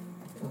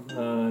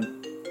 Right.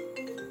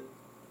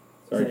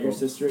 Is that your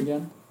sister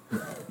again?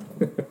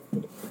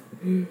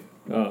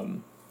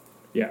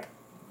 Yeah.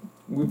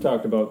 We've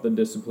talked about the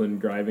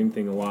disciplined driving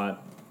thing a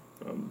lot,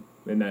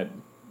 and that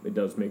it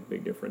does make a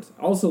big difference.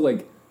 Also,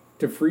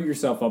 to free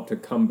yourself up to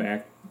come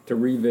back to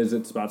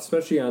revisit spots,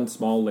 especially on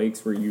small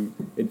lakes where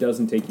it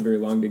doesn't take you very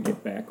long to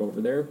get back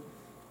over there.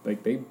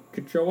 They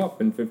could show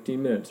up in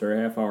 15 minutes or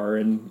a half hour,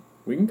 and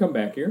we can come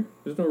back here.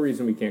 There's no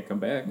reason we can't come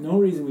back. No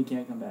reason we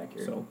can't come back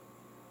here. So,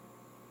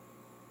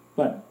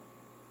 but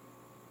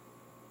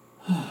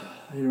I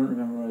don't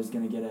remember what I was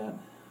going to get at.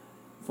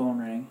 Phone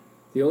rang.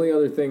 The only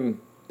other thing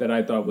that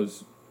I thought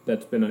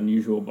that's been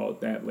unusual about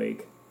that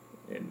lake,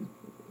 and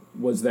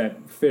was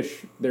that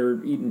fish. They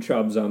were eating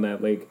chubs on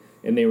that lake,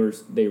 and they were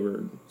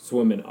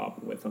swimming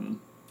up with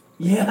them.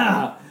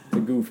 Yeah,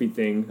 the goofy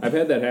thing. I've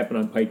had that happen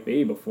on Pike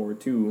Bay before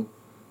too,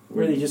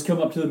 where they just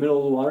come up to the middle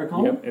of the water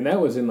column. Yep, and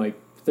that was in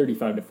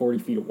 35 to 40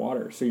 feet of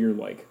water. So you're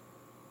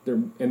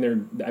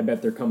I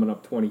bet they're coming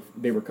up 20.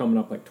 They were coming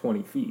up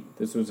 20 feet.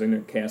 This was in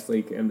a Cass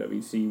Lake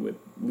MWC with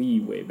Lee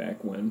way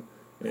back when,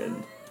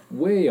 and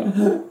way up.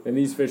 And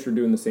these fish were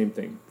doing the same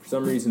thing. For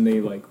some reason, they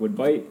would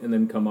bite and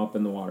then come up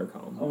in the water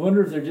column. I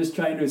wonder if they're just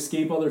trying to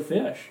escape other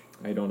fish.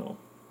 I don't know.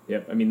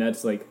 Yep, I mean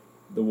that's the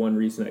one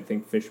reason I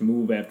think fish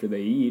move after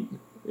they eat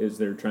is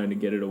they're trying to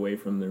get it away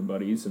from their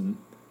buddies, and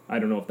I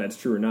don't know if that's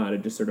true or not.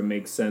 It just sort of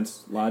makes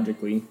sense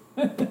logically.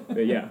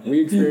 But yeah,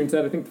 we experienced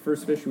that. I think the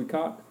first fish we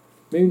caught,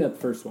 maybe not the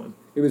first one.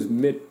 It was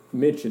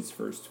Mitch's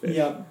first fish.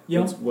 Yep.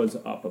 Which was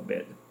up a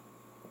bit.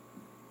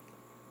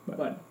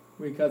 But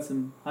we caught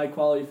some high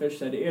quality fish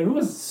that day. It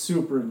was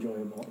super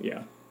enjoyable.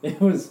 Yeah.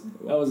 That was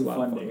a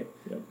fun day.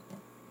 Yep.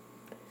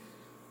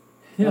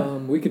 Yeah.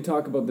 We could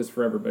talk about this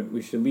forever, but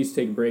we should at least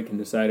take a break and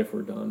decide if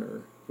we're done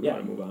or if we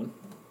want to move on.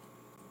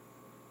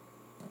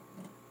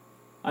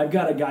 I've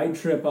got a guide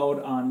trip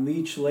out on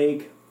Leech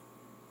Lake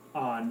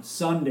on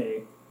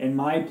Sunday, and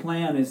my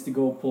plan is to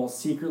go pull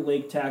Secret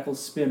Lake tackle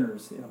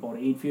spinners in about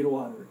 8 feet of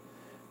water.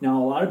 Now,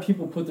 a lot of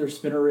people put their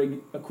spinner rig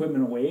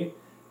equipment away.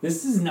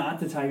 This is not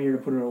the time of year to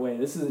put it away.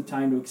 This is a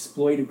time to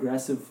exploit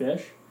aggressive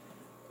fish.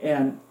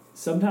 And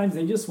sometimes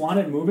they just want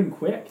it moving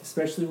quick,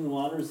 especially when the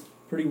water's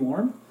pretty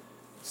warm.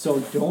 So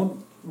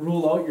don't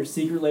rule out your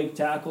Secret Lake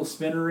tackle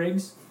spinner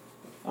rigs.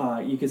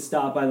 You can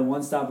stop by the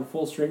One Stop or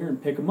Full Stringer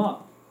and pick them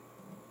up.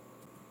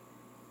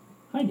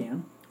 Hi,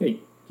 Dan.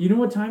 Hey. You know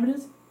what time it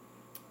is?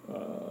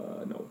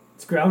 No.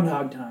 It's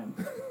groundhog time.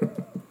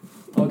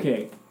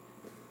 Okay.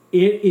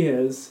 It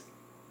is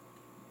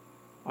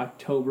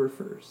October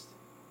 1st.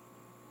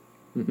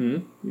 Mm-hmm.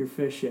 You're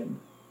fishing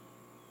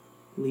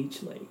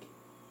Leech Lake.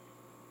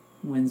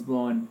 Wind's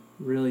blowing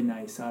really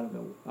nice out of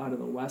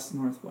the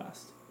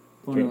west-northwest.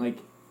 Blowing Okay. like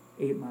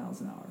 8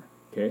 miles an hour.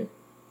 Okay.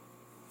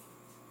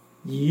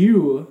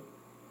 You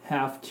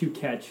have to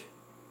catch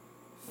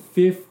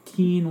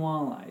 15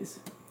 walleyes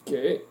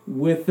Okay.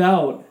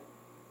 without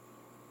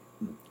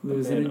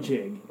losing Man, a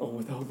jig. Oh,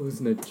 without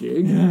losing a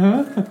jig?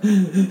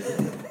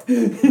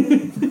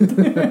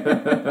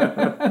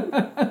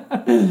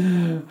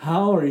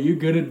 How are you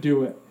gonna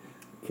do it?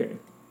 Okay.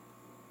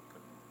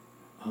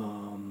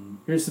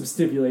 Here's some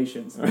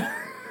stipulations.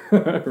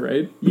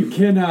 Right? You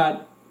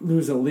cannot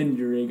lose a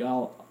Lindy rig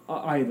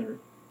either.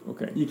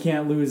 Okay. You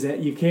can't lose it.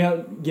 You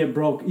can't get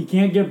broke. You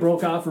can't get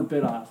broke off or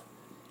bit off.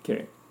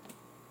 Okay.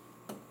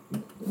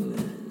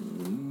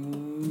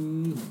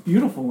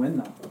 Beautiful wind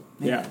though.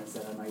 Man, Yeah. is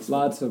that a nice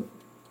Lots of,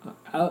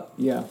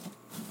 yeah,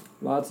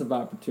 lots of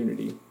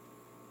opportunity.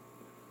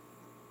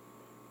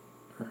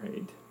 All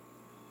right.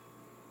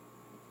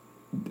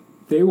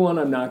 Day one,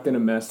 I'm not going to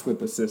mess with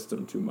the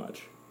system too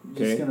much. You're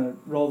Okay. just gonna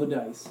roll the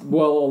dice.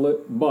 Well,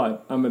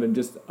 but I'm going to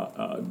just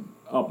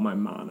up my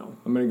mono.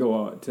 I'm going to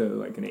go out to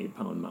like an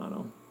 8-pound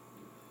mono.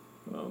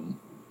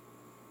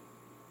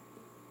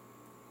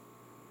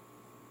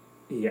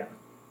 Yeah.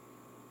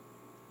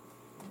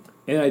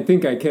 And I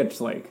think I catch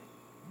like.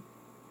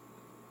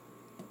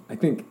 I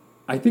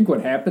think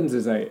what happens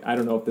is I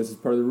don't know if this is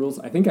part of the rules.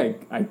 I think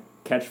I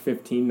catch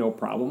 15 no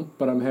problem,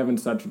 but I'm having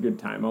such a good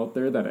time out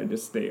there that I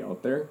just stay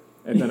out there.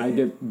 And then I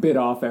get bit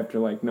off after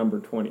like number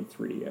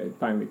 23. I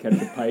finally catch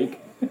a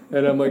pike,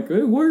 and I'm like,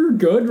 hey, we're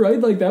good, right?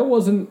 Like that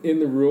wasn't in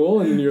the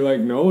rule. And you're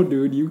like, no,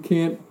 dude, you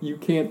can't. You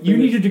finish.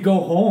 needed to go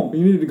home.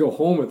 You needed to go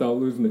home without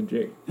losing a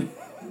jig.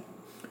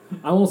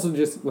 I'm also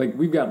just like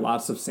we've got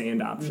lots of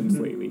sand options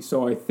lately,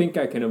 so I think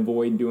I can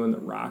avoid doing the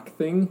rock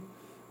thing,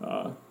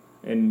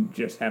 and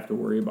just have to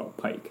worry about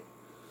pike.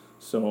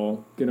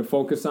 So gonna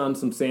focus on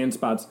some sand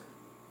spots.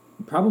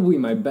 Probably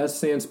my best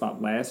sand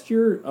spot last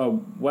year.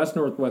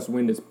 West-northwest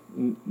wind is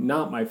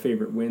not my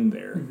favorite wind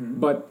there,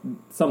 but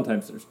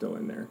sometimes they're still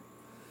in there.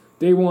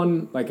 Day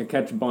one, like I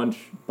catch a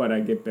bunch, but I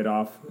get bit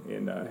off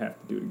and have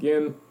to do it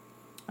again.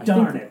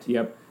 Darn it.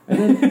 Yep. And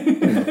then,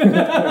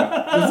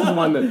 this is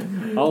one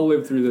that I'll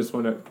live through this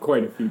one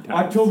quite a few times.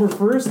 October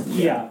 1st?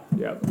 Yeah.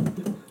 Yep.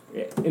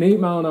 An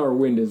 8-mile-an-hour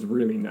wind is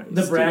really nice.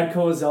 The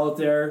Bradco's out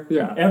there.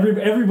 Yeah.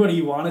 Everybody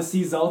you want to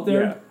see is out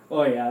there. Yeah.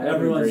 Oh yeah, Having a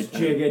everyone's great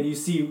time. jigging. You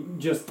see,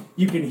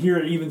 you can hear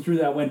it even through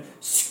that wind.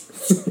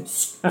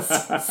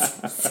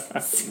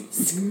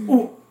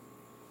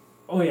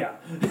 Oh yeah.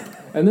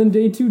 And then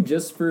day two,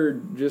 just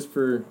for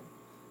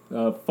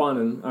fun,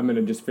 and I'm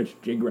gonna just fish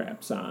jig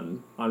wraps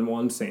on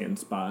one sand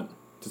spot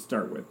to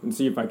start with, and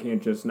see if I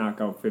can't just knock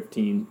out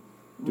 15.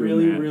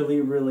 doing that.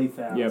 Really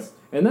fast. Yep,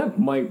 and that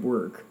might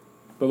work,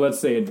 but let's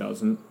say it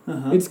doesn't.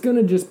 Uh-huh. It's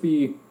gonna just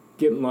be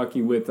getting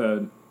lucky with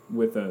a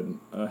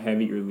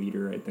heavier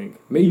leader, I think.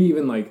 Maybe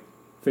even like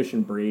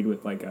fishing braid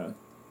with like a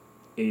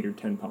 8 or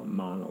 10 pound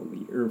mono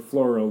leader or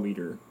fluoro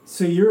leader.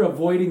 So you're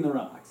avoiding the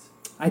rocks.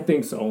 I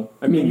think so.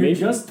 I mean, And you're maybe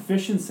just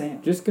fishing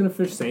sand. just gonna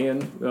fish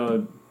sand.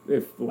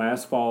 If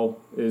this fall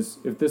is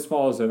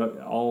at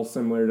all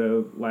similar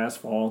to last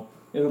fall,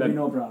 It'll that- be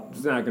no problem.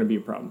 it's not gonna be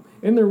a problem.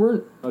 And there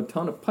weren't a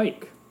ton of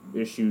pike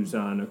issues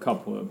on a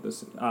couple of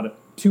this out of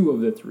 2 of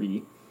the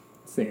 3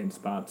 sand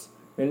spots.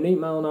 And an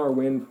 8-mile-an-hour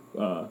wind.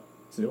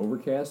 Is it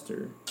overcast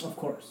or? Of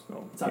course.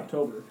 Oh, It's okay.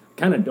 October.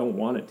 Kind of don't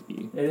want it to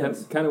be. It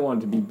is. Kind of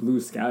want it to be blue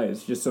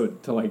skies, just so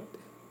to like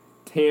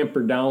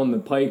tamper down the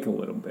pike a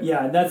little bit.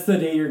 Yeah, and that's the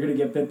day you're going to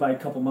get bit by a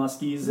couple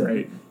muskies. And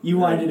Right. you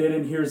wind it in,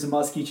 and here's a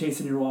muskie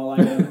chasing your walleye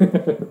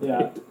in.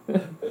 Yeah.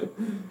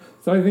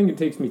 So I think it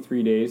takes me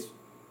 3 days.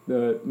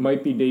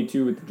 Might be day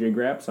 2 with the jig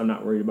wraps. I'm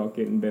not worried about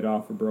getting bit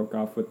off or broke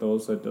off with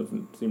those. That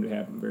doesn't seem to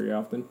happen very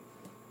often.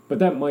 But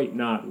that might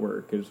not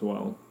work as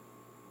well.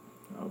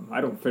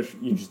 I don't fish.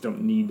 You just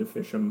don't need to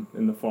fish them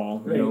in the fall.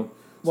 Right. You know?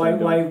 So I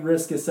don't- Why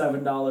risk a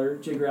 $7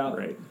 jig route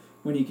Right.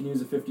 when you can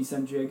use a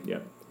 50-cent jig?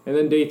 Yep. And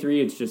then day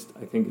 3, I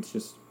think it's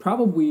just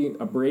probably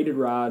a braided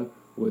rod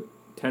with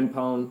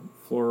 10-pound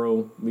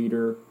fluoro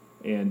leader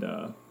and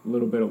a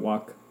little bit of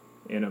luck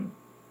and a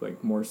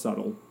like more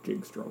subtle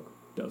jig stroke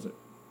does it.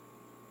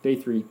 Day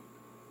 3.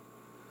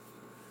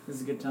 This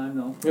is a good time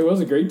though. It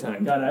was a great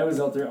time. God, I was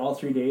out there all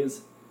 3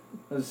 days.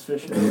 I was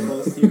fishing real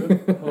close to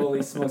you.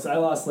 Holy smokes. I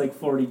lost like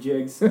 40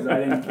 jigs because I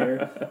didn't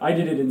care. I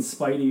did it in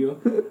spite of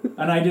you.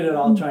 And I did it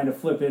all trying to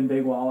flip in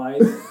big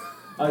walleyes.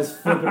 I was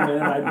flipping them in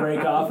and I'd break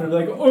off and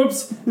I'd be like,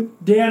 oops,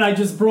 Dan, I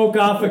just broke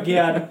off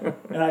again.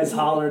 And I was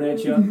hollering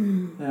at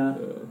you. Yeah,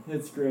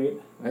 it's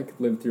great. I could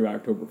live through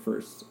October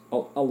 1st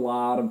a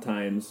lot of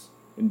times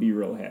and be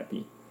real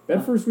happy.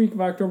 That first week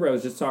of October, I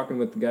was just talking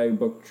with the guy who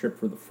booked the trip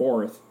for the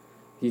 4th.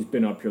 He's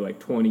been up here like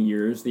 20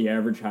 years. The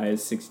average high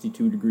is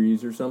 62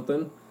 degrees or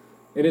something.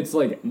 And it's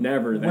like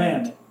never that.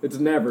 When? It's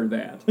never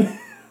that.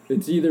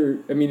 It's either,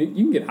 I mean,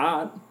 you can get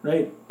hot.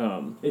 Right.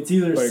 It's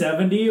either like,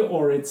 70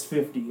 or it's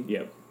 50.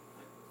 Yep.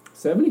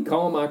 70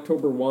 calm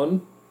October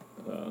 1.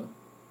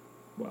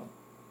 Well,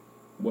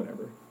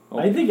 whatever.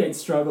 I think I'd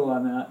struggle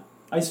on that.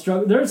 I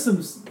struggle. There's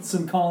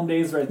some calm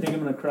days where I think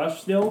I'm going to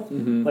crush still.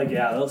 Mm-hmm. Like,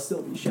 yeah, they'll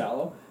still be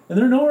shallow. And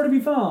they're nowhere to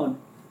be found.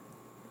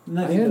 And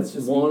I had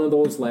one of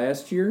those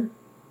last year.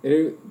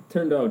 It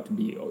turned out to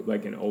be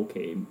like an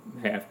okay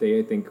half day.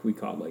 I think we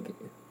caught like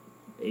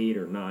 8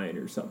 or 9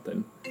 or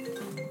something.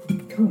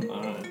 Come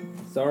on.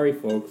 Sorry,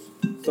 folks.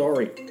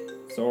 Sorry.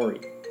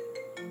 Sorry.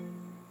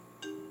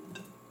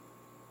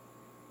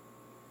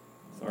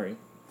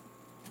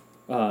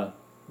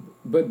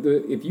 But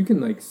if you can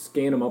like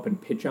scan them up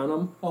and pitch on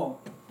them. Oh.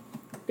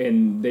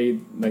 And they,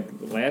 like,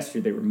 last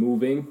year they were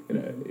moving,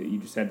 and you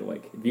just had to,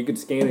 like, if you could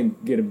scan and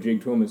get a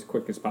jig to them as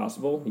quick as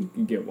possible, you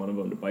could get one of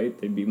them to bite.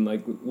 They'd be in,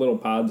 like, little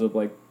pods of,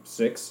 like,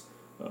 6.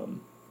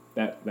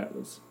 That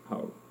was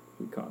how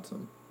we caught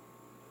some.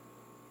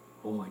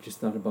 Oh, I just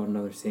thought about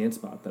another sand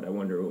spot that I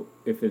wonder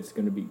if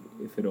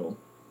it'll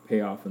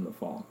pay off in the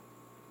fall.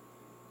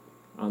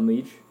 On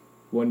leech,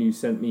 one you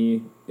sent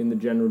me in the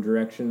general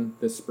direction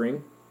this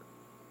spring.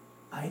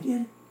 I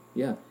did?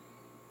 Yeah.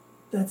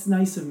 That's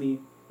nice of me.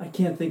 I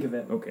can't think of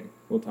it. Okay,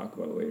 we'll talk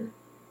about it later.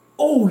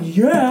 Oh,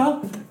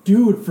 yeah!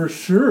 Dude, for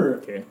sure.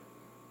 Okay.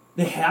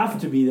 They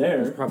have to be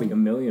there. There's probably a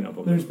million of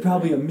them. There's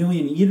probably a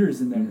million eaters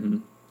in there. Mm-hmm.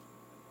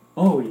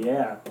 Oh,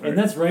 yeah. And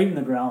that's right in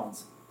the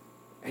grounds.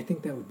 I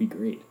think that would be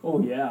great.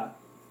 Oh, yeah.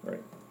 All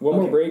right. One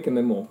more break, and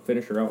then we'll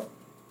finish her out.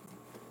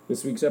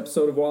 This week's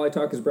episode of Walleye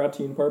Talk is brought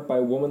to you in part by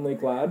Woman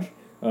Lake Lodge.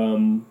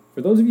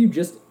 For those of you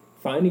just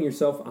finding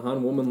yourself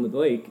on Woman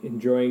Lake,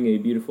 enjoying a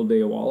beautiful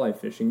day of walleye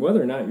fishing, whether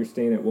or not you're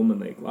staying at Woman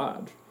Lake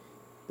Lodge,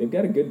 they've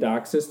got a good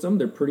dock system.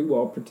 They're pretty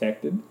well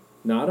protected.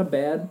 Not a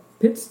bad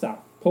pit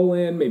stop. Pull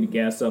in, maybe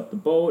gas up the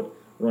boat,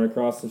 run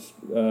across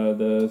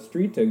the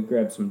street to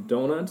grab some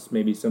donuts,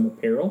 maybe some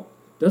apparel.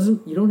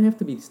 You don't have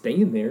to be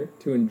staying there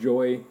to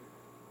enjoy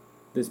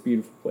this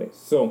beautiful place.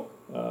 So,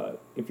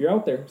 if you're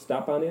out there,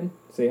 stop on in,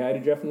 say hi to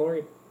Jeff and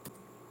Lori.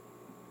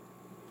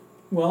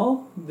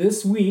 Well,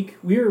 this week,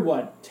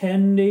 we're,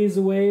 10 days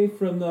away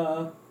from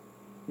the...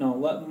 No,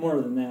 more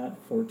than that.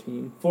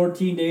 14.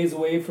 14 days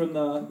away from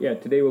the... Yeah,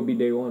 today will be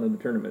day 1 of the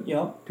tournament.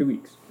 Yep. 2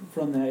 weeks.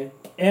 From the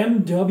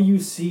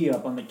MWC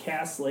up on the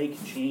Cass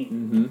Lake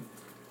chain.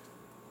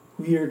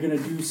 Mm-hmm. We are going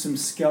to do some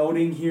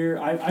scouting here.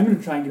 I'm going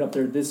to try and get up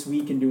there this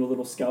week and do a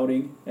little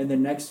scouting. And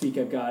then next week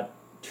I've got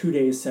 2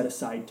 days set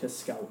aside to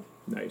scout.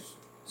 Nice.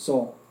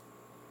 So,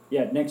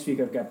 yeah, next week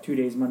I've got 2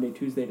 days, Monday,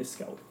 Tuesday to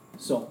scout.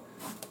 So,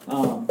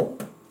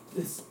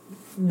 it's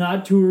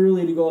not too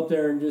early to go up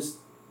there and just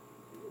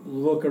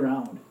look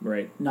around.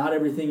 Right. Not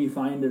everything you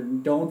find or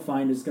don't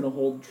find is going to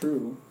hold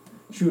true.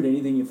 Shoot,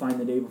 anything you find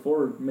the day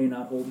before may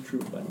not hold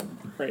true, but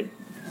right.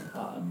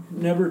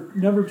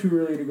 Never too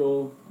early to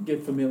go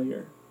get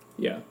familiar.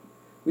 Yeah. At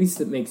least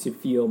it makes you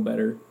feel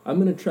better.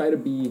 I'm going to try to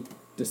be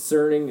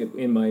discerning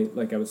in my,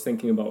 like I was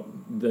thinking about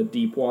the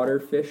deep water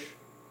fish.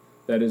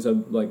 That is a,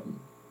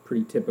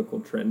 pretty typical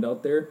trend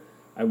out there.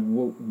 I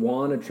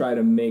want to try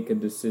to make a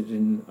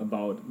decision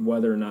about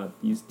whether or not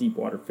these deep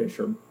water fish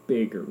are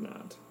big or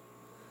not.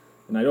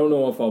 And I don't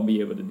know if I'll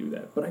be able to do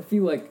that, but I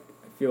feel like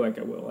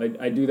I will.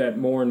 I do that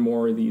more and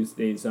more these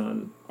days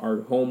on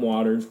our home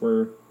waters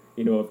where,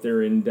 if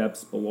they're in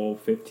depths below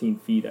 15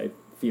 feet, I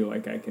feel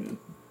like I can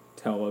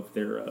tell if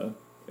they're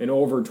an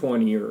over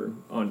 20 or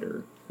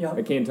under. Yeah.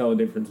 I can't tell the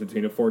difference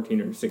between a 14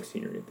 or a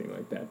 16 or anything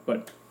like that.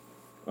 But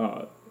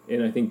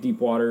and I think deep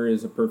water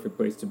is a perfect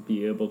place to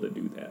be able to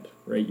do that,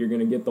 right? You're going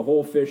to get the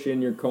whole fish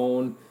in your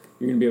cone.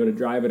 You're going to be able to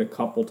drive it a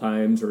couple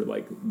times or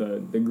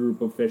the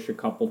group of fish a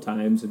couple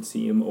times and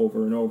see them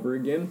over and over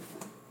again.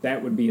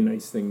 That would be a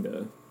nice thing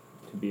to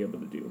be able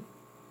to do.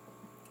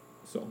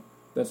 So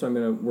that's what I'm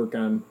going to work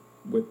on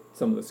with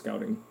some of the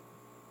scouting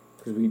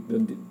because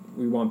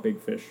we want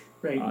big fish.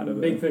 Right, out of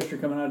big fish are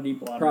coming out of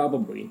deep water.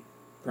 Probably.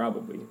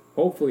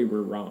 Hopefully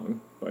we're wrong,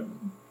 but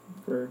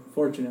if we're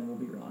fortunate, we'll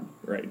be wrong.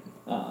 Right.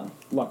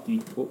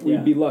 Lucky.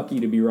 We'd be lucky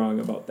to be wrong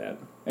about that.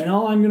 And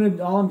all I'm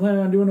planning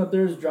on doing up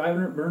there is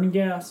burning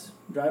gas,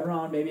 drive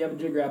around, maybe have a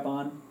jig wrap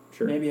on,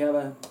 Sure. maybe have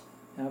a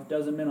half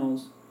dozen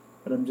minnows,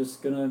 but I'm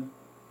just gonna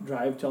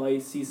drive till I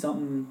see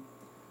something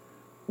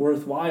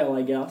worthwhile,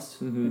 I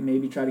guess, and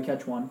maybe try to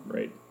catch one.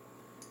 Right.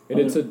 And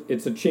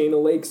it's a chain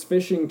of lakes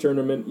fishing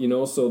tournament,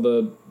 so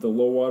the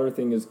low water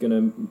thing is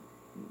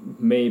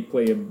may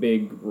play a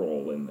big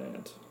role in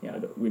that. Yeah.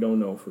 We don't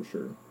know for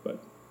sure,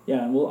 but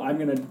Yeah, well,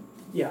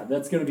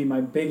 that's gonna be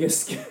my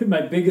biggest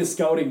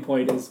scouting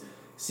point is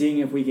seeing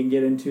if we can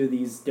get into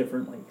these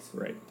different lakes.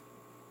 Right.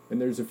 And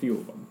there's a few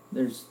of them.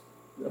 There's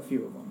a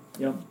few of them.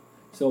 Yep.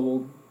 So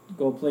we'll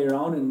go play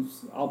around, and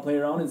I'll play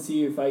around and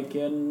see if I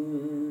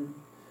can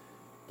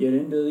get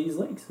into these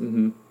lakes.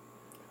 Mm-hmm.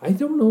 I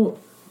don't know.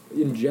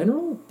 In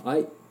general,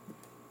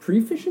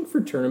 pre-fishing for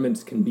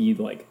tournaments can be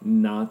like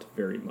not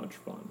very much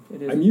fun.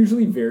 It is. I'm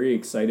usually very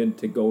excited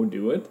to go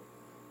do it,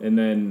 and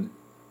then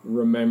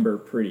remember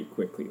pretty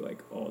quickly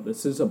like, oh,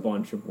 this is a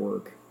bunch of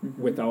work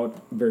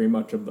without very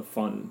much of the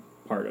fun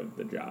part of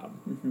the job.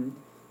 Mm-hmm.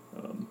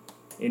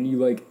 And you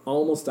like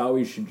almost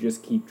always should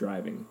just keep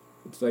driving.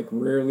 It's like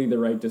rarely the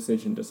right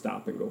decision to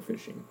stop and go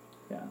fishing.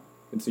 Yeah.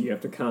 And so you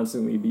have to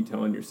constantly be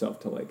telling yourself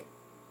to like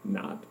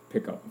not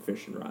pick up a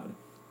fishing rod,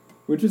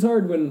 which is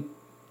hard when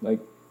like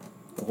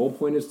the whole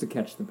point is to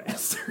catch the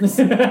bastards.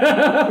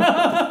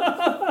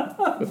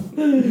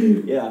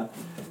 Yeah,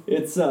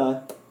 it's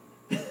And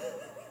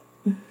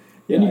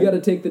you got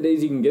to take the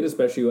days you can get,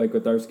 especially like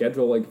with our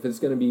schedule. Like if it's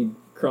going to be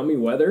crummy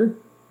weather,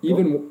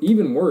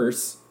 even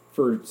worse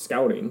for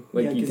scouting.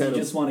 Like you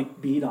just want to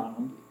beat on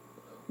them.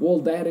 Well,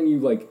 that and you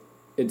like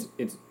it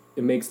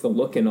makes the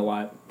looking a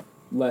lot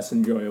less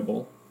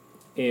enjoyable,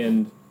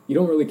 and you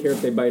don't really care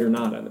if they bite or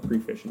not on the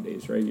pre-fishing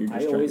days, right? You're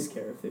just I always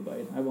care if they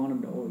bite. I want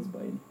them to always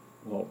bite.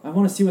 Well, I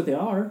want to see what they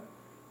are.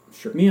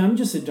 Sure. Me, I'm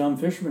just a dumb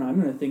fisherman.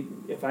 I'm going to think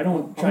if I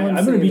don't try,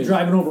 I'm going to be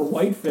driving over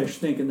whitefish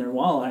thinking they're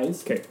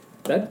walleyes. Okay,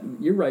 that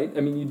you're right.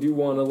 I mean, you do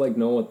want to like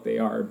know what they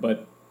are,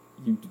 but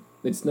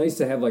it's nice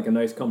to have like a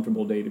nice,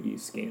 comfortable day to be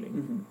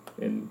scanning,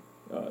 and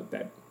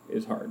that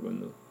is hard when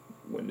the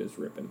wind is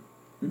ripping.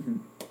 Mm-hmm.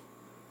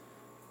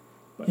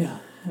 But. Yeah,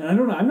 and I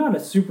don't know. I'm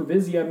not super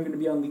busy. I'm going to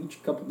be on leech a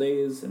couple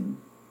days, and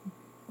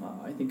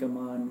I think I'm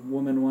on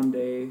woman one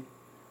day.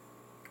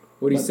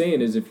 What he's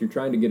saying is, if you're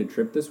trying to get a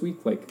trip this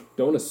week, like,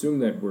 don't assume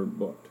that we're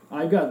booked.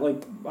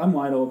 I'm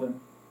wide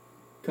open.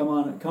 Come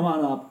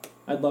on up.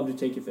 I'd love to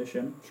take you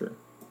fishing. Sure.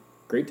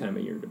 Great time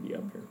of year to be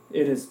up here.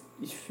 It is.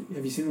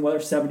 Have you seen the weather?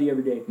 70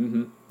 every day.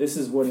 Mm-hmm. This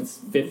is what it's...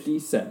 50,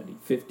 70.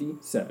 50,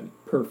 70.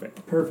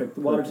 Perfect. Perfect.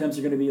 The water temps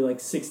are going to be like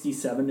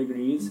 67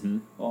 degrees. Mm-hmm.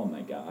 Oh my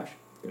gosh.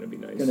 It's going to be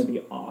nice. It's going to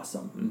be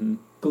awesome. Mm-hmm.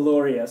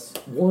 Glorious.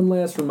 One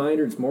last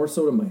reminder, it's more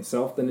so to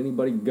myself than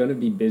anybody, going to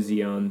be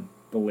busy on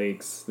the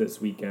lakes this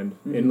weekend.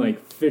 And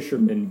like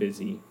fishermen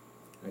busy.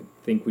 I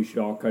think we should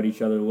all cut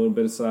each other a little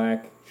bit of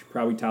slack. Should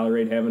probably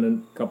tolerate having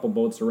a couple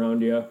boats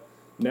around you.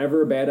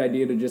 Never a bad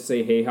idea to just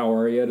say, hey, how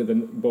are you, to the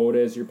boat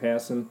as you're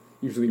passing.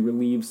 Usually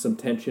relieves some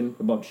tension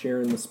about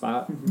sharing the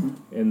spot.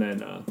 And then,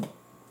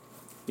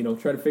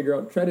 try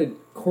to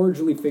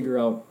cordially figure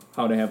out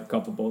how to have a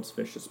couple boats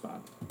fish a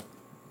spot.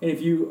 And if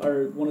you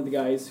are one of the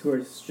guys who are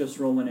just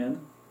rolling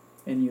in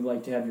and you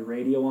like to have your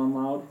radio on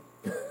loud,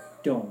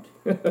 don't.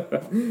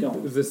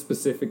 Don't. Is this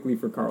specifically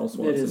for Carl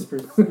Swanson? It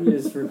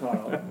is for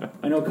Carl.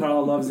 I know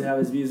Carl loves to have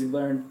his music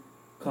blaring.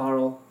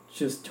 Carl,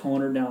 just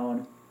tone her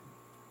down.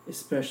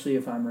 Especially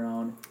if I'm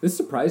around. This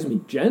surprised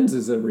me. Jens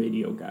is a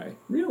radio guy.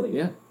 Really?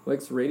 Yeah,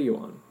 likes the radio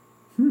on.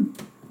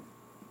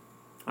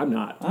 I'm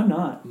not.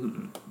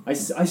 Mm-mm. I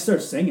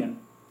start singing.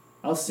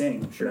 I'll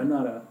sing. Sure.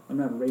 But I'm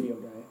not a radio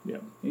guy. Yeah.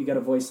 You got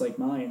a voice like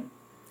mine.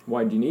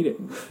 Why do you need it?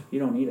 You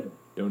don't need it.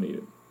 Don't need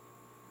it.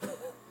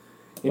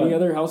 Any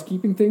other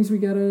housekeeping things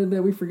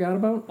that we forgot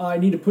about? I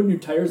need to put new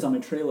tires on my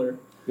trailer.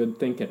 Good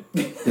thinking.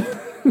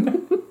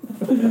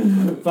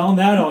 Found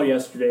that out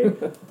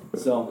yesterday.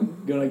 So,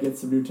 gonna get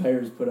some new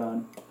tires put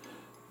on.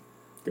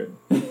 Good.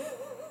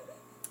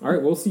 All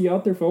right, we'll see you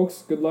out there,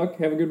 folks. Good luck.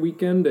 Have a good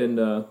weekend,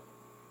 and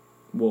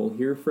we'll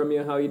hear from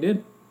you how you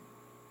did.